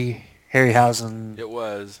Ray Harryhausen, It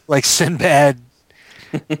was. like Sinbad.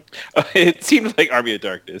 It seemed like Army of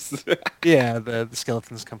Darkness. Yeah, the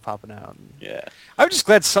skeletons come popping out. Yeah. I'm just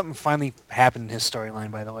glad something finally happened in his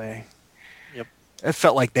storyline. By the way, Yep. it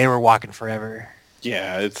felt like they were walking forever.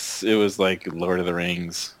 Yeah, it was like Lord of the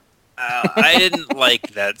Rings. I didn't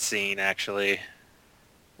like that scene, actually.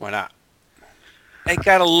 Why not? It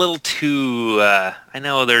got a little too... I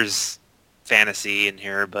know there's fantasy in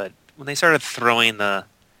here, but when they started throwing the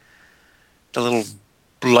little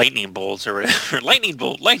lightning bolts or whatever... lightning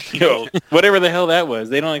bolt! Whatever the hell that was.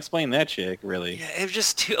 They don't explain that shit, really. Yeah, it was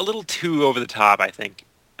just a little too over the top, I think.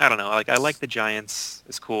 I don't know. Like, I like the Giants.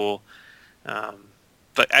 It's cool.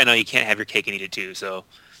 But I know you can't have your cake and eat it too, so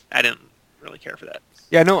I didn't really care for that.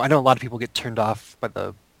 Yeah, I know a lot of people get turned off by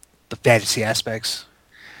the fantasy aspects.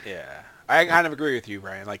 Yeah. I kind of agree with you,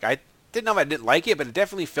 Brian. Like, I didn't know if I didn't like it, but it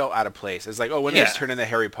definitely felt out of place. It's like, oh, when they just Yeah. turn into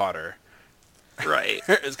Harry Potter. Right.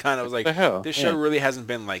 It's kind of like, The hell? this show Yeah. really hasn't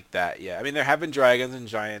been like that yet. I mean, there have been dragons and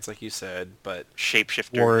giants, like you said, but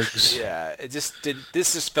Shapeshifter. Wargs. yeah, this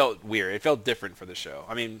just felt weird. It felt different for the show.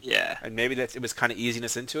 I mean, Yeah. and maybe it was kind of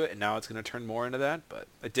easiness into it, and now it's going to turn more into that, but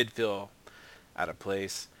it did feel out of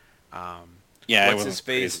place. Yeah, it What's wasn't his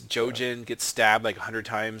face? crazy. Jojen gets stabbed like 100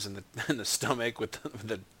 times in the stomach with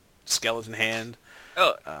the skeleton hand.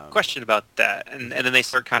 Oh, question about that. And then they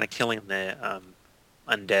start kind of killing the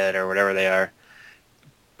undead or whatever they are.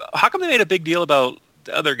 How come they made a big deal about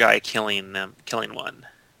the other guy killing one?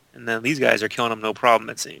 And then these guys are killing him no problem,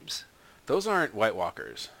 it seems. Those aren't White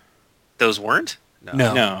Walkers. Those weren't? No.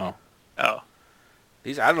 No. Oh.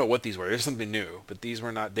 These, I don't know what these were. There's something new, but these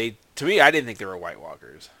were not. To me, I didn't think they were White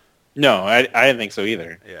Walkers. No, I didn't think so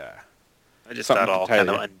either. Yeah. I just Something thought all to tell kind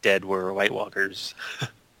of you. undead were White Walkers.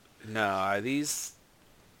 No, these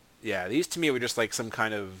to me were just like some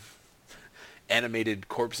kind of animated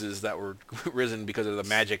corpses that were risen because of the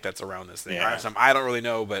magic that's around this thing. Yeah. I don't really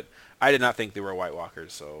know, but I did not think they were White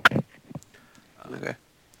Walkers. So, Okay.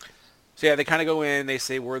 so yeah, they kind of go in. They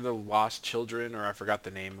say we're the lost children, or I forgot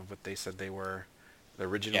the name of what they said they were, the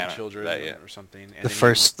original Yeah, children that- or something. And The they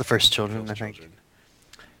first children, meet I think. children.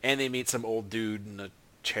 And they meet some old dude in a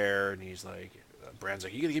chair, and he's like, Brand's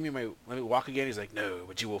like, you gonna give me let me walk again? He's like, no,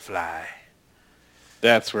 but you will fly.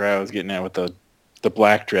 That's where I was getting at with the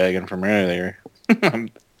black dragon from earlier.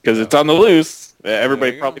 Because it's on the loose.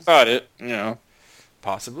 Everybody There you probably go. thought it, you know.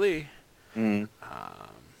 Possibly. Mm.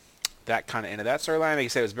 That kind of ended that storyline. Like you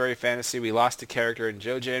said, it was very fantasy. We lost a character in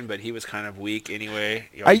Jojen, but he was kind of weak anyway.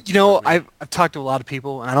 I've talked to a lot of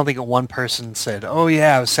people, and I don't think one person said, "Oh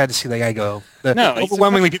yeah, I was sad to see that guy go." No, he's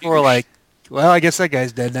Overwhelmingly, a fucking people were like, "Well, I guess that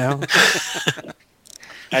guy's dead now."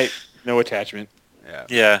 No attachment. Yeah.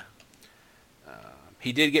 Yeah.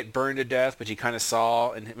 He did get burned to death, but you kind of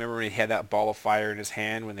saw, and remember when he had that ball of fire in his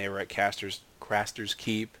hand when they were at Craster's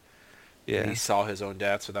Keep? Yeah. He saw his own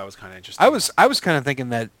death, so that was kind of interesting. I was kind of thinking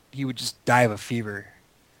that he would just die of a fever.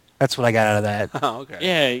 That's what I got out of that. Oh, okay.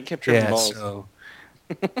 Yeah, he kept tripping Yeah, balls. so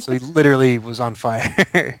he literally was on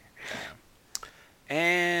fire.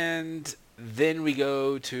 And then we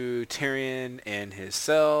go to Tyrion in his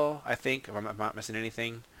cell, I think, if I'm not missing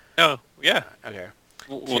anything. Oh, yeah. Okay.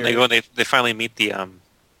 When they go and they finally meet the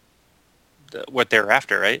what they're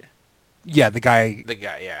after, right? Yeah, the guy The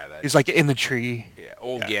guy, yeah. is like in the tree. Yeah,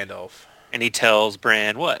 old Gandalf. And he tells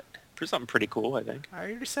Bran what? For something pretty cool, I think. I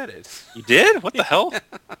already said it. You did? What the hell?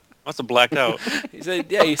 Must have blacked out. He said,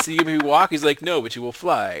 yeah, you see me walk? He's like, no, but you will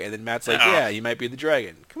fly. And then Matt's like, Oh. yeah, you might be the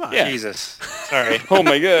dragon. Come on. Yeah. Jesus. Sorry. Oh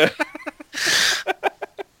my god.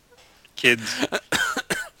 Kids.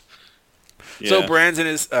 So Yeah. Bran's in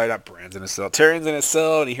his, not Bran's in his cell, Tyrion's in his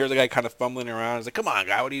cell, and he hears the guy kind of fumbling around. He's like, come on,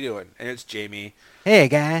 guy, what are you doing? And it's Jaime. Hey,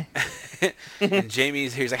 guy. And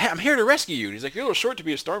Jamie's here. He's like, hey, I'm here to rescue you. And he's like, you're a little short to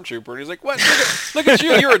be a stormtrooper. And he's like, what? Look at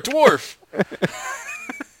you. You're a dwarf.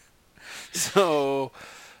 So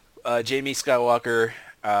Jaime Skywalker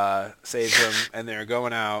saves him, and they're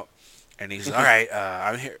going out. And he's all right.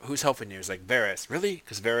 I'm here. Who's helping you? He's like, Varys. Really?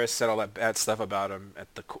 Because Varys said all that bad stuff about him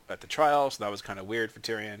at the trial, so that was kind of weird for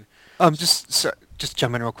Tyrion. Just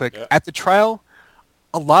jump in real quick. Yeah. At the trial,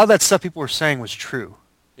 a lot of that stuff people were saying was true.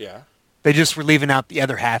 Yeah. They just were leaving out the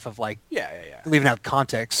other half of Yeah. leaving out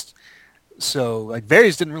context. So like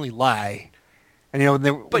Varys didn't really lie, and when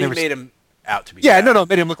they But he made him out to be yeah bad. no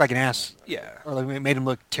made him look like an ass. Yeah. Or like made him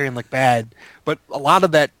Tyrion look bad. But a lot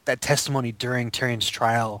of that testimony during Tyrion's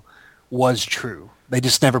trial was true. They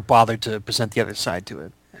just never bothered to present the other side to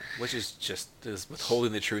it. Which is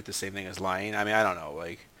withholding the truth the same thing as lying? I mean, I don't know.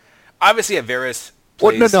 Like, obviously, Varys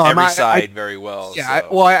plays every side very well. Yeah,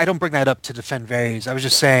 so. I don't bring that up to defend Varys. I was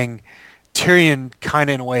just saying Tyrion kind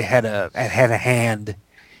of in a way had a hand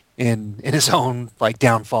in his own like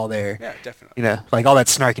downfall there. Yeah, definitely. Like all that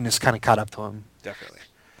snarkiness kind of caught up to him. Definitely.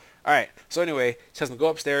 All right. So anyway, he says, go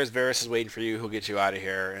upstairs. Varys is waiting for you. He'll get you out of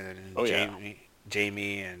here. And then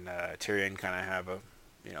Jaime and Tyrion kind of have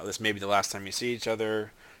this may be the last time you see each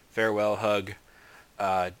other. Farewell hug.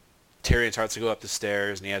 Tyrion starts to go up the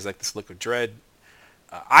stairs, and he has like this look of dread.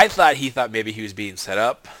 I thought he thought maybe he was being set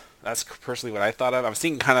up. That's personally what I thought of. I was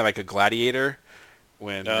thinking kind of like a gladiator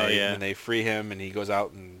when they free him and he goes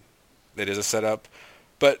out and it is a setup.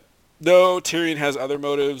 But no, Tyrion has other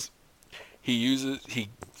motives. He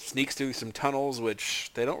sneaks through some tunnels,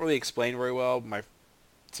 which they don't really explain very well.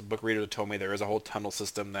 Some book reader told me there is a whole tunnel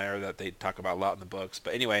system there that they talk about a lot in the books.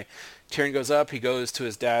 But anyway, Tyrion goes up. He goes to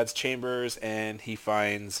his dad's chambers, and he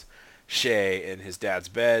finds Shay in his dad's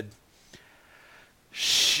bed.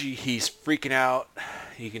 He's freaking out.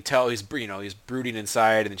 You can tell he's brooding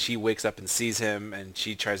inside, and then she wakes up and sees him, and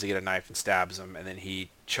she tries to get a knife and stabs him, and then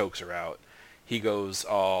he chokes her out. He goes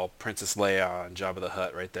all Princess Leia on Jabba the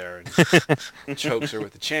Hutt right there and chokes her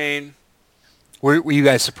with the chain. Were you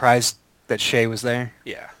guys surprised that Shay was there?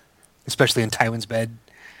 Yeah. Especially in Tywin's bed?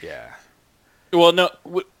 Yeah. Well, no,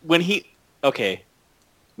 when he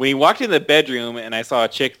walked in the bedroom and I saw a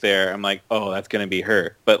chick there, I'm like, oh, that's going to be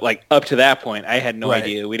her. But like up to that point, I had no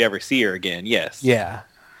idea we'd ever see her again. Yes. Yeah.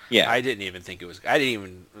 Yeah. I didn't even think it was. I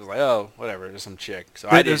was like, oh, whatever, there's some chick. So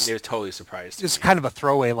I didn't. It was totally surprised. It's kind of a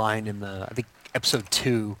throwaway line in I think episode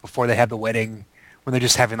 2 before they have the wedding, when they're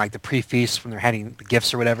just having like the pre-feast when they're having the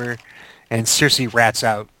gifts or whatever, and Cersei rats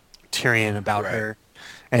out Tyrion about her,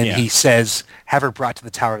 and he says, "Have her brought to the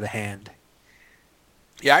Tower of the Hand."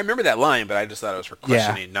 Yeah, I remember that line, but I just thought it was for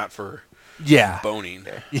questioning, not for boning.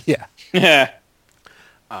 Yeah. Yeah.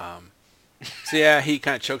 So yeah, he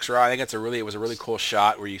kind of chokes her out. I think it was a really cool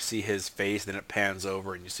shot where you see his face, then it pans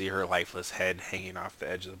over and you see her lifeless head hanging off the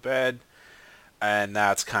edge of the bed. And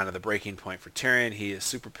that's kind of the breaking point for Tyrion. He is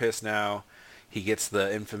super pissed now. He gets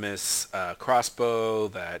the infamous crossbow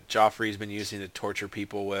that Joffrey's been using to torture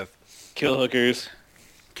people with. Kill hookers,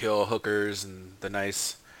 and the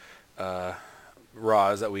nice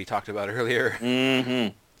raws that we talked about earlier.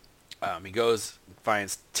 Mm-hmm. He goes,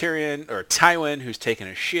 finds Tywin, who's taking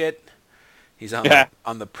a shit. He's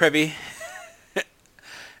on the privy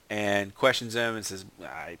and questions him and says,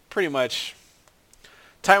 I pretty much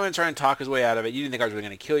Tywin's trying to talk his way out of it. You didn't think I was really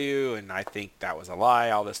going to kill you, and I think that was a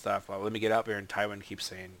lie, all this stuff. Well, let me get up here, and Tywin keeps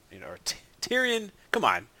saying, or Tyrion, come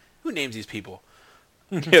on. Who names these people?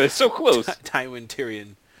 Yeah, they're so close. Tywin,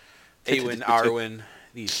 Tyrion, Awen, Arwen,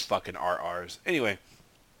 these fucking RRs. Anyway,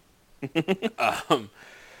 he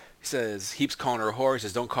says, Heap's calling her a whore. He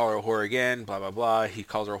says, don't call her a whore again, blah, blah, blah. He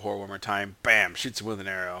calls her a whore one more time. Bam, shoots him with an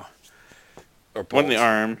arrow. Or One in the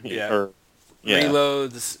arm. Yeah.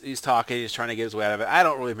 Reloads. He's talking. He's trying to get his way out of it. I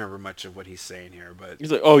don't really remember much of what he's saying here, but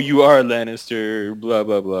He's like, oh, you are Lannister, blah,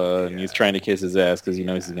 blah, blah. And Yeah. he's trying to kiss his ass because he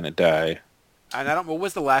knows he's going to die. and I don't. What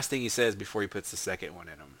was the last thing he says before he puts the second one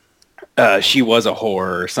in him? She was a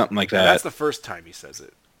whore or something like that. That's the first time he says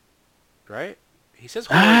it, right? He says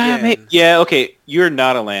whore again. Yeah, okay. You're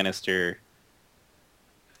not a Lannister.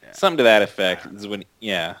 Yeah. Something to that effect. Is when,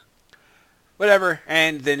 yeah. Whatever.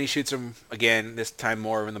 And then he shoots him again. This time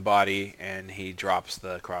more in the body, and he drops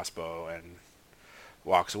the crossbow and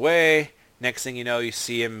walks away. Next thing you know, you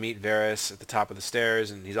see him meet Varys at the top of the stairs,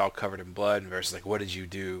 and he's all covered in blood. And Varys is like, "What did you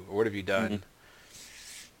do? Or what have you done?"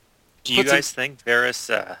 Do you guys think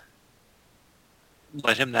Varys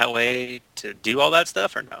led him that way to do all that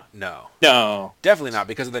stuff, or no? No. No. Definitely not,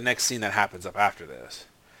 because of the next scene that happens up after this.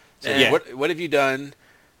 So Yeah. what have you done?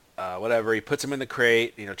 Whatever. He puts him in the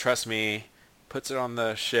crate. Trust me. Puts it on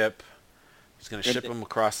the ship. He's going to ship him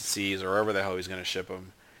across the seas or wherever the hell he's going to ship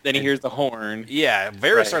him. Then he hears the horn. Yeah,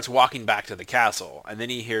 Varys Right. starts walking back to the castle, and then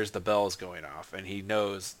he hears the bells going off, and he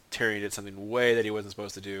knows Tyrion did something way that he wasn't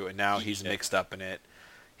supposed to do, and now he's mixed up in it.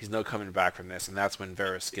 He's no coming back from this, and that's when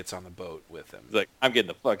Varys gets on the boat with him. He's like, I'm getting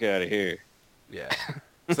the fuck out of here. Yeah.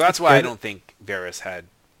 So that's why I don't think Varys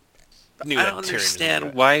knew I that don't Tyrion was understand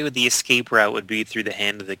gonna why the escape route would be through the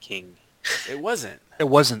hand of the king. do it. It wasn't. It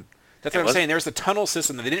wasn't. That's It what I'm wasn't? saying. There's the tunnel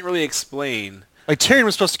system that they didn't really explain. Like Tyrion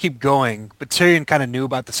was supposed to keep going, but Tyrion kind of knew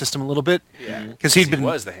about the system a little bit. Yeah. Because he'd been He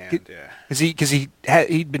was the hand, yeah. because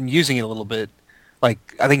he'd been using it a little bit. Like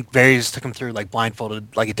I think Varys took him through like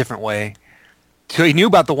blindfolded, like a different way. So he knew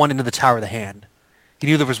about the one into the Tower of the Hand. He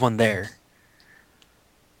knew there was one there.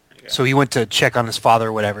 Okay. So he went to check on his father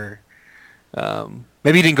or whatever.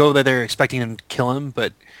 Maybe he didn't go there expecting him to kill him,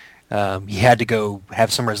 but he had to go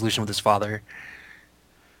have some resolution with his father.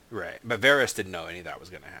 Right. But Varys didn't know any of that was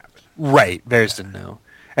going to happen. Right, Varys didn't know.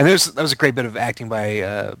 And that was a great bit of acting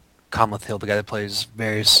by Comleth Hill, the guy that plays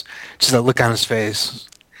Varys. Just that look on his face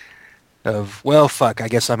of, well, fuck, I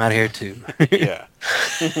guess I'm out here too. Yeah.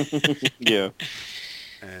 Yeah.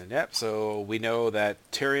 And yep, so we know that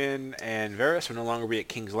Tyrion and Varys will no longer be at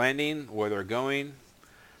King's Landing, where they're going.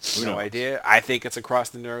 No idea. I think it's across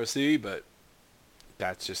the Narrow Sea, but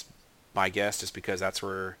that's just my guess, just because that's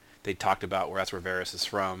where they talked about where that's where Varys is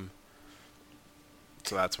from.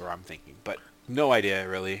 So that's where I'm thinking, but no idea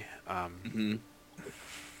really.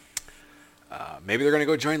 Maybe they're gonna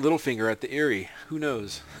go join Littlefinger at the Eyrie. Who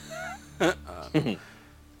knows?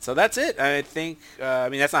 So that's it. I think. I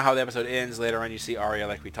mean, that's not how the episode ends. Later on, you see Arya,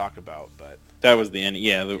 like we talked about, but. That was the end.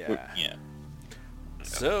 Yeah. Yeah.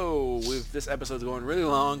 So this episode's going really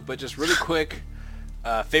long, but just really quick.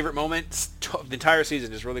 Favorite moments of the entire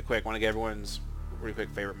season, just really quick. Want to get everyone's really quick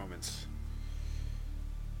favorite moments.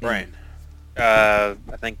 Brian. I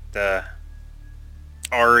think the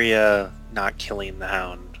Arya not killing the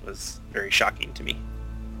Hound was very shocking to me.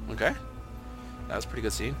 Okay. That was a pretty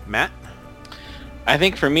good scene. Matt. I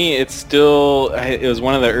think for me, it was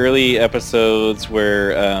one of the early episodes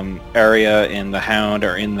where Arya and the Hound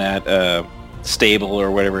are in that stable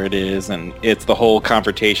or whatever it is, and it's the whole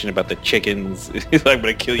confrontation about the chickens. He's like, I'm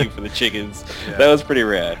going to kill you for the chickens. Yeah. That was pretty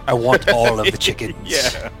rad. I want all of the chickens.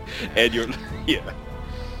 Yeah. And yeah.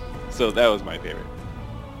 So that was my favorite.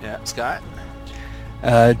 Yeah. Scott.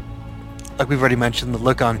 Like we've already mentioned, the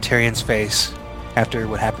look on Tyrion's face after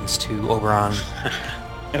what happens to Oberon.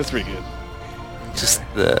 That's pretty good. Just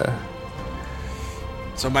the...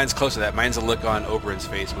 So mine's close to that. Mine's a look on Oberyn's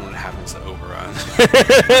face when it happens to Oberon.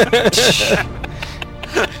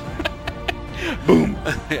 Boom.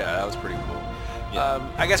 Yeah, that was pretty cool.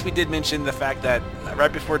 I guess we did mention the fact that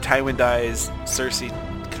right before Tywin dies, Cersei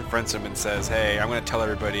confronts him and says, "Hey, I'm going to tell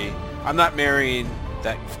everybody I'm not marrying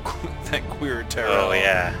that queer Tyrell. Oh,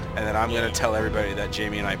 yeah. And then I'm going to tell everybody that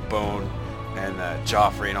Jaime and I bone, and that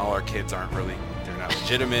Joffrey and all our kids they're not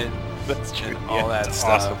legitimate." That's true. And all that that's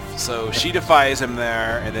stuff. awesome. So she defies him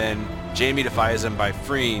there, and then Jaime defies him by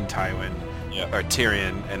freeing Tywin, or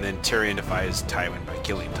Tyrion, and then Tyrion defies Tywin by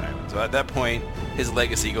killing Tywin. So at that point, his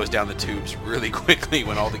legacy goes down the tubes really quickly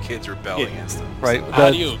when all the kids rebel against him. Right.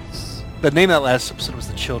 So, The name of that last episode was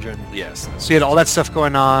The Children. yes. So you had all that stuff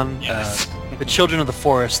going on. Yes. The Children of the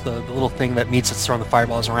Forest, the little thing that meets that's throwing the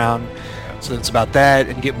fireballs around. So it's about that,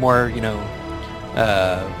 and you get more,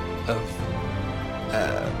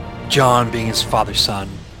 John being his father's son,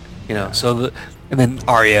 you know. So and then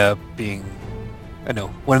Arya being,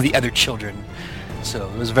 one of the other children. So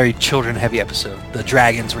it was a very children-heavy episode. The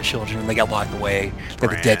dragons were children, and they got locked away. They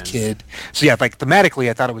had a dead kid. So yeah, like thematically,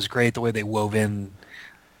 I thought it was great the way they wove in,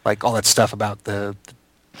 like all that stuff about the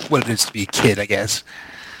what it is to be a kid, I guess.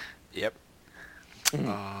 Yep.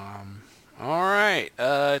 All right.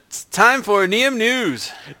 It's time for Neum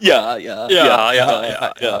News. Yeah. All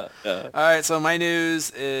right. So my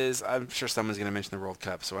news is, I'm sure someone's going to mention the World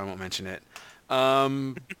Cup, so I won't mention it.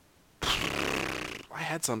 I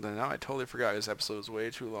had something. Now I totally forgot. This episode was way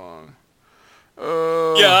too long.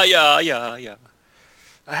 Yeah.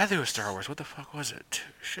 I had to do a Star Wars. What the fuck was it?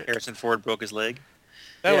 Shit. Harrison Ford broke his leg.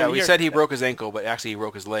 Yeah, we said he broke his ankle, but actually he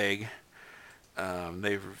broke his leg.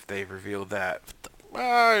 They've revealed that.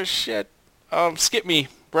 Oh, shit. Skip me.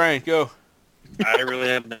 Brian, go. I really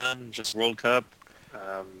have none. Just World Cup.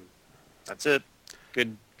 That's it.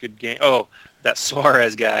 Good game. Oh, that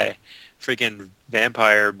Suarez guy. Freaking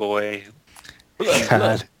vampire boy.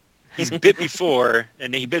 God. He's bit before,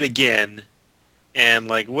 and he bit again. And,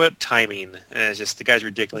 like, what timing? And it's just, the guy's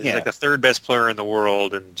ridiculous. Yeah. He's like the third best player in the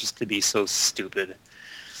world, and just to be so stupid.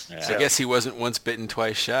 Yeah. I guess he wasn't once bitten,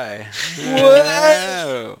 twice shy.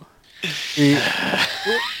 What?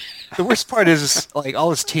 The worst part is, like, all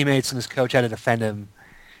his teammates and his coach had to defend him,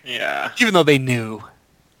 Yeah. even though they knew.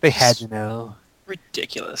 They had to know.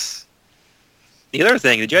 Ridiculous. The other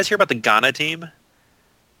thing, did you guys hear about the Ghana team?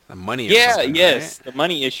 The money. Or Yeah, something, yes. right? The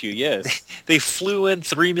money issue, yes. They flew in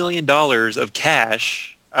 $3 million of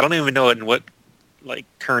cash. I don't even know it in what, like,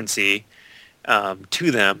 currency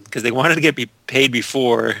to them because they wanted to get paid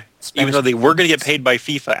before, even though they were going to get paid by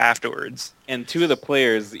FIFA afterwards. And two of the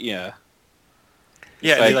players, yeah.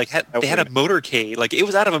 Yeah, Like, they had a motorcade. Like, it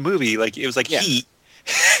was out of a movie. Like, it was like Yeah. Heat.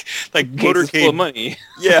 Like, Cases full of motorcade. money.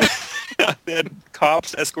 Yeah. They had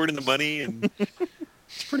cops escorting the money, and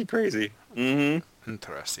it's pretty crazy. Mm-hmm.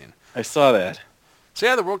 Interesting. I saw that. So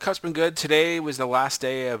yeah, the World Cup's been good. Today was the last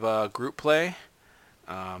day of group play.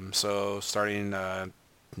 So starting in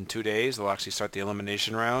 2 days, they'll actually start the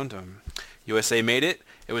elimination round. USA made it.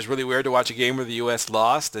 It was really weird to watch a game where the U.S.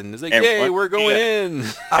 lost, and it's like, Everyone- yay, we're going in.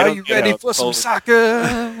 Are don't you get ready how for some cold- soccer?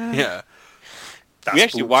 Yeah. We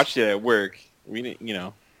actually watched it at work. We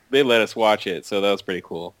didn't, they let us watch it, so that was pretty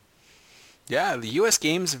cool. Yeah, the U.S.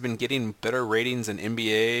 games have been getting better ratings than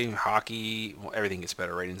NBA, hockey. Well, everything gets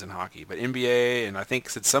better ratings in hockey, but NBA, and I think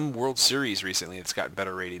since some World Series recently, it's gotten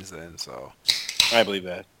better ratings then. So I believe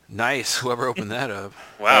that. nice, whoever opened that up.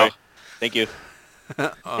 Wow. All right. Thank you.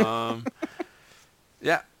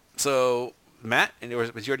 Yeah. So Matt, and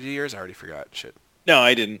was your yours? I already forgot. Shit. No,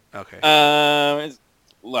 I didn't. Okay. It's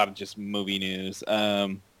a lot of just movie news.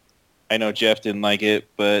 I know Jeff didn't like it,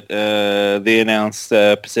 but they announced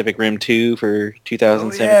Pacific Rim 2 for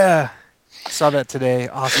 2007. Yeah. Saw that today.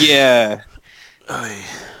 Awesome. Yeah. Oy.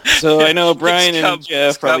 So I know Brian and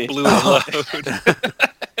Jeff Scott probably... blew his load.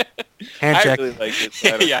 Hand I check. really liked it. So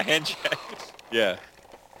I don't- Yeah, hand check. Yeah.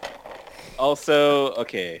 Also,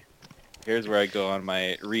 okay, here's where I go on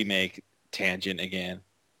my remake tangent again.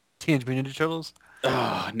 Teenage Mutant Ninja Turtles.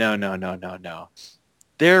 Oh, no.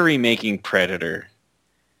 They're remaking Predator.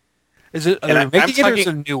 Is it? Are And they I'm making it or is it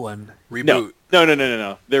talking- a new one? Reboot.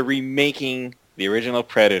 No. They're remaking the original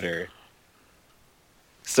Predator.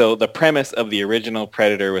 So the premise of the original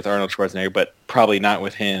Predator with Arnold Schwarzenegger, but probably not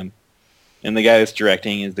with him. And the guy that's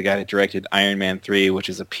directing is the guy that directed Iron Man 3, which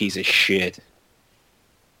is a piece of shit.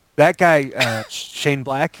 That guy, Shane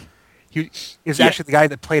Black, he is Yeah. actually the guy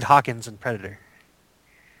that played Hawkins in Predator.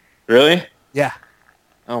 Really? Yeah.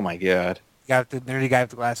 Oh my god. The nerdy guy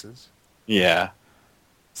with the glasses. Yeah.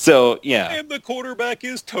 So, yeah. And the quarterback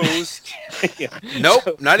is toast.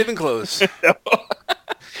 Nope, not even close.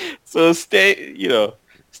 So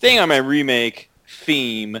staying on my remake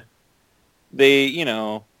theme, they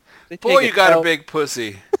Boy, take you got a out- big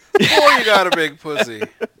pussy. Boy, you got a big pussy.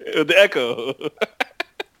 the echo.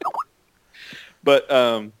 But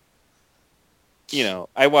I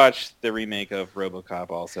watched the remake of RoboCop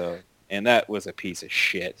also, and that was a piece of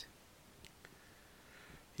shit.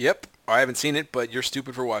 Yep, I haven't seen it, but you're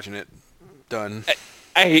stupid for watching it. Done.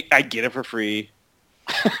 I get it for free.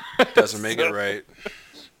 Doesn't make it right.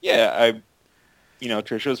 Yeah,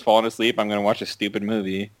 Trisha was falling asleep. I'm going to watch a stupid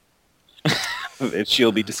movie that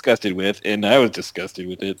she'll be disgusted with, and I was disgusted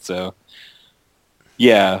with it. So,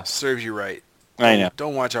 yeah, Serves you right. I know.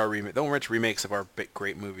 Don't watch our remake. Don't watch remakes of our big,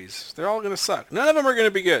 great movies. They're all gonna suck. None of them are gonna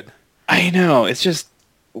be good. I know. It's just,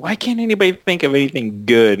 why can't anybody think of anything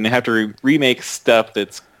good and have to remake stuff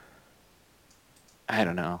that's, I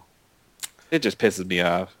don't know. It just pisses me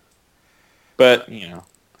off. But you know,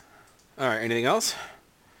 All right. Anything else?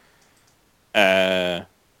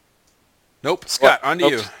 nope. Scott, on to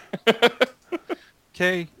Nope. you.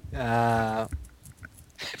 Okay.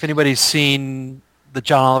 If anybody's seen the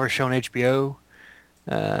John Oliver show on HBO,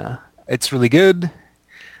 it's really good.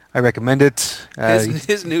 I recommend it.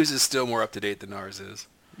 His news is still more up to date than ours is.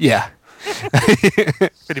 Yeah,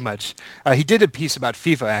 pretty much. He did a piece about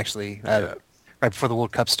FIFA actually, Yeah. right before the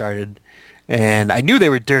World Cup started, and I knew they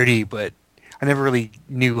were dirty, but I never really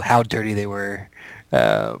knew how dirty they were.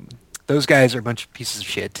 Those guys are a bunch of pieces of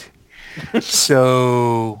shit.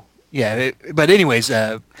 So yeah, but anyways,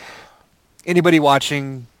 anybody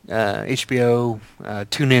watching HBO,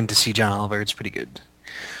 tune in to see John Oliver. It's pretty good,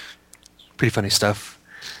 pretty funny stuff,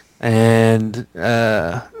 and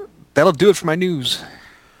that'll do it for my news.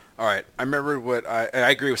 All right. I remember what I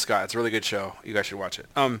agree with Scott. It's a really good show. You guys should watch it.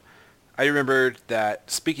 I remembered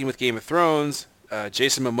that speaking with Game of Thrones,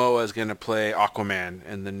 Jason Momoa is going to play Aquaman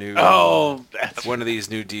in the new That's one of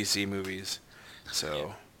these new DC movies.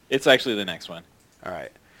 So, It's actually the next one. all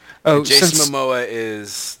right. Oh, And Jason since- Momoa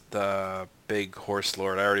is the big horse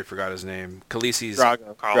lord. I already forgot his name. Khaleesi's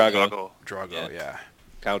Drago. Carl Drago. Drago. Drago, yeah.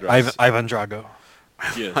 Khal Drogo. Ivan Drago.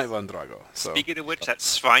 Yes. Ivan Drago. So, Speaking of which, that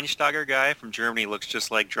Schweinsteiger guy from Germany looks just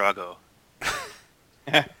like Drago.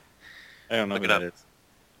 I don't know Look who it that up.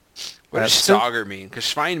 is. what does so- Stogger mean? Because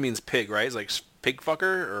Schwein means pig, right? It's like pig fucker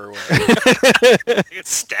or what? I think it's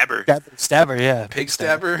Stabber. Stabber, yeah. Pig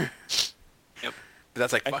stabber? Yep. But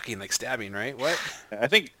that's like fucking, like stabbing, right? What? I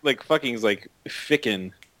think like fucking's like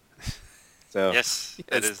ficken. So Yes,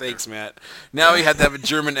 that Yes, is. thanks, Matt. Now we have to have a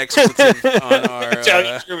German expletive on our...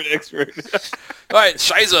 Italian German expert. all right,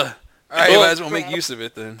 Scheiße. All right, Well, might as well make use of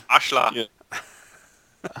it then. Ashla. Yeah.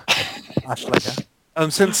 Ashlega.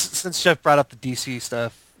 Since Jeff brought up the DC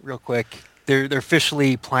stuff real quick, they're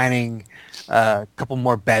officially planning a couple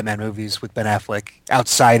more Batman movies with Ben Affleck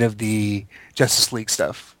outside of the Justice League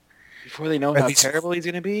stuff. Before they know At how least- terrible he's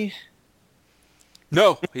gonna be.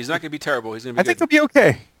 No, he's not going to be terrible. He's going to I be think good. he'll be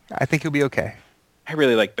okay. I think he'll be okay. I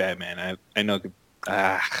really like Batman. I know.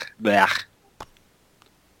 Blah.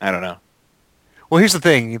 I don't know. Well, here's the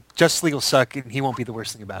thing: Justice League will suck, and he won't be the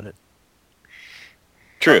worst thing about it.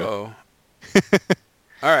 True. Uh-oh.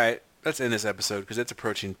 All right, let's end this episode because it's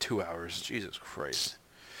approaching 2 hours. Jesus Christ.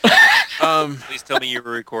 Please tell me you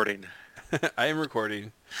were recording. I am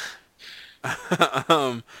recording.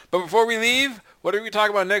 But before we leave, what are we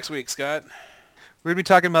talking about next week, Scott? We're gonna be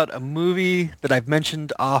talking about a movie that I've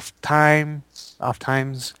mentioned off times.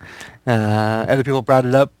 Other people brought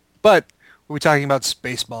it up, but we're talking about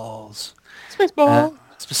Spaceballs.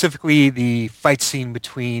 Specifically, the fight scene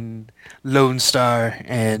between Lone Star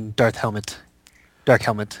and Dark Helmet.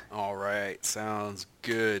 All right, sounds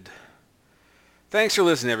good. Thanks for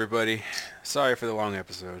listening, everybody. Sorry for the long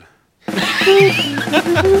episode.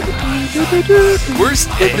 Worst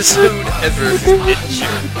episode ever.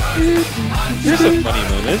 There's some funny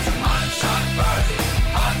moments.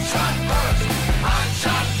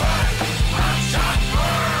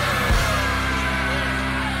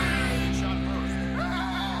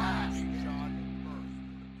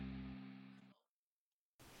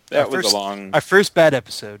 That was a long Our first bad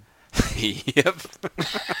episode. Yep.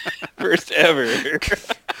 first ever.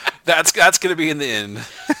 That's going to be in the end.